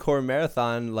the Marine Corps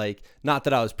Marathon. Like, not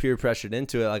that I was peer pressured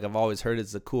into it. Like, I've always heard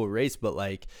it's a cool race, but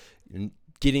like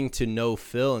getting to know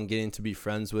Phil and getting to be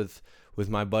friends with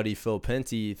my buddy Phil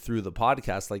Penty through the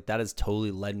podcast, like, that has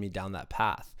totally led me down that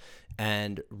path.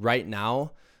 And right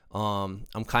now,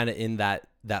 I'm kind of in that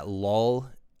lull,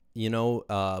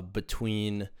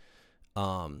 between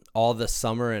all the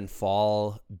summer and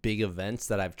fall big events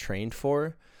that I've trained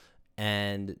for,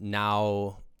 and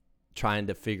now trying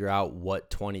to figure out what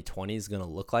 2020 is going to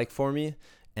look like for me.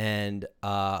 And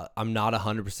I'm not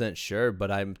 100% sure,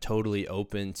 but I'm totally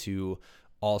open to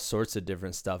all sorts of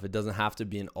different stuff. It doesn't have to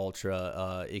be an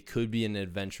ultra. It could be an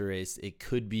adventure race. It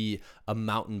could be a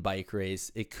mountain bike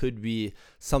race. It could be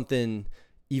something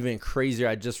even crazier.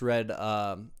 I just read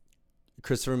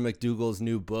Christopher McDougall's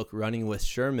new book, Running with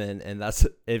Sherman. And that's,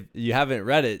 if you haven't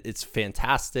read it, it's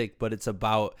fantastic, but it's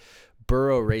about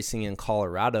burro racing in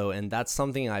Colorado. And that's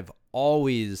something I've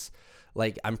always,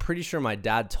 like, I'm pretty sure my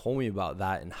dad told me about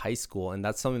that in high school. And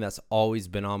that's something that's always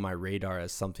been on my radar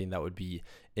as something that would be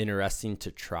interesting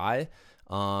to try.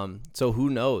 So who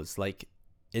knows? Like,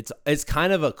 it's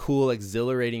kind of a cool,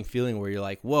 exhilarating feeling where you're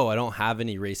like, whoa, I don't have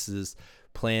any races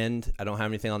planned. I don't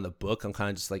have anything on the book. I'm kind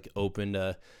of just like open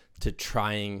to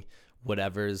trying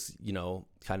whatever's,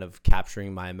 kind of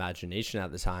capturing my imagination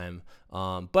at the time.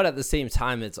 But at the same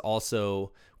time, it's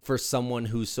also for someone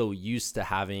who's so used to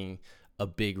having a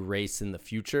big race in the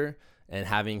future and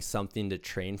having something to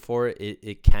train for,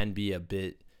 it can be a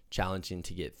bit challenging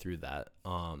to get through that.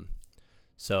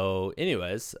 So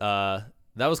anyways, that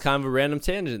was kind of a random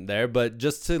tangent there, but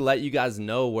just to let you guys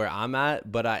know where I'm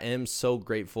at. But I am so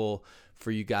grateful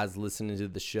for you guys listening to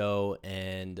the show,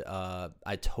 and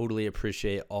I totally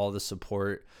appreciate all the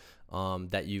support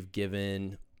that you've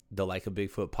given the Like a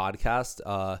Bigfoot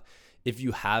podcast. If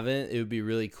you haven't, it would be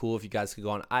really cool if you guys could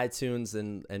go on iTunes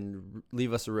and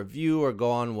leave us a review, or go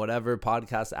on whatever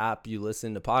podcast app you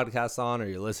listen to podcasts on, or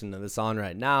you're listening to this on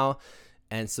right now,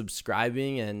 and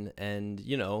subscribing. And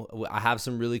I have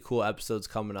some really cool episodes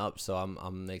coming up, so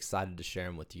I'm excited to share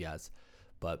them with you guys.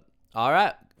 But all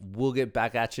right, we'll get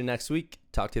back at you next week.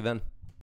 Talk to you then.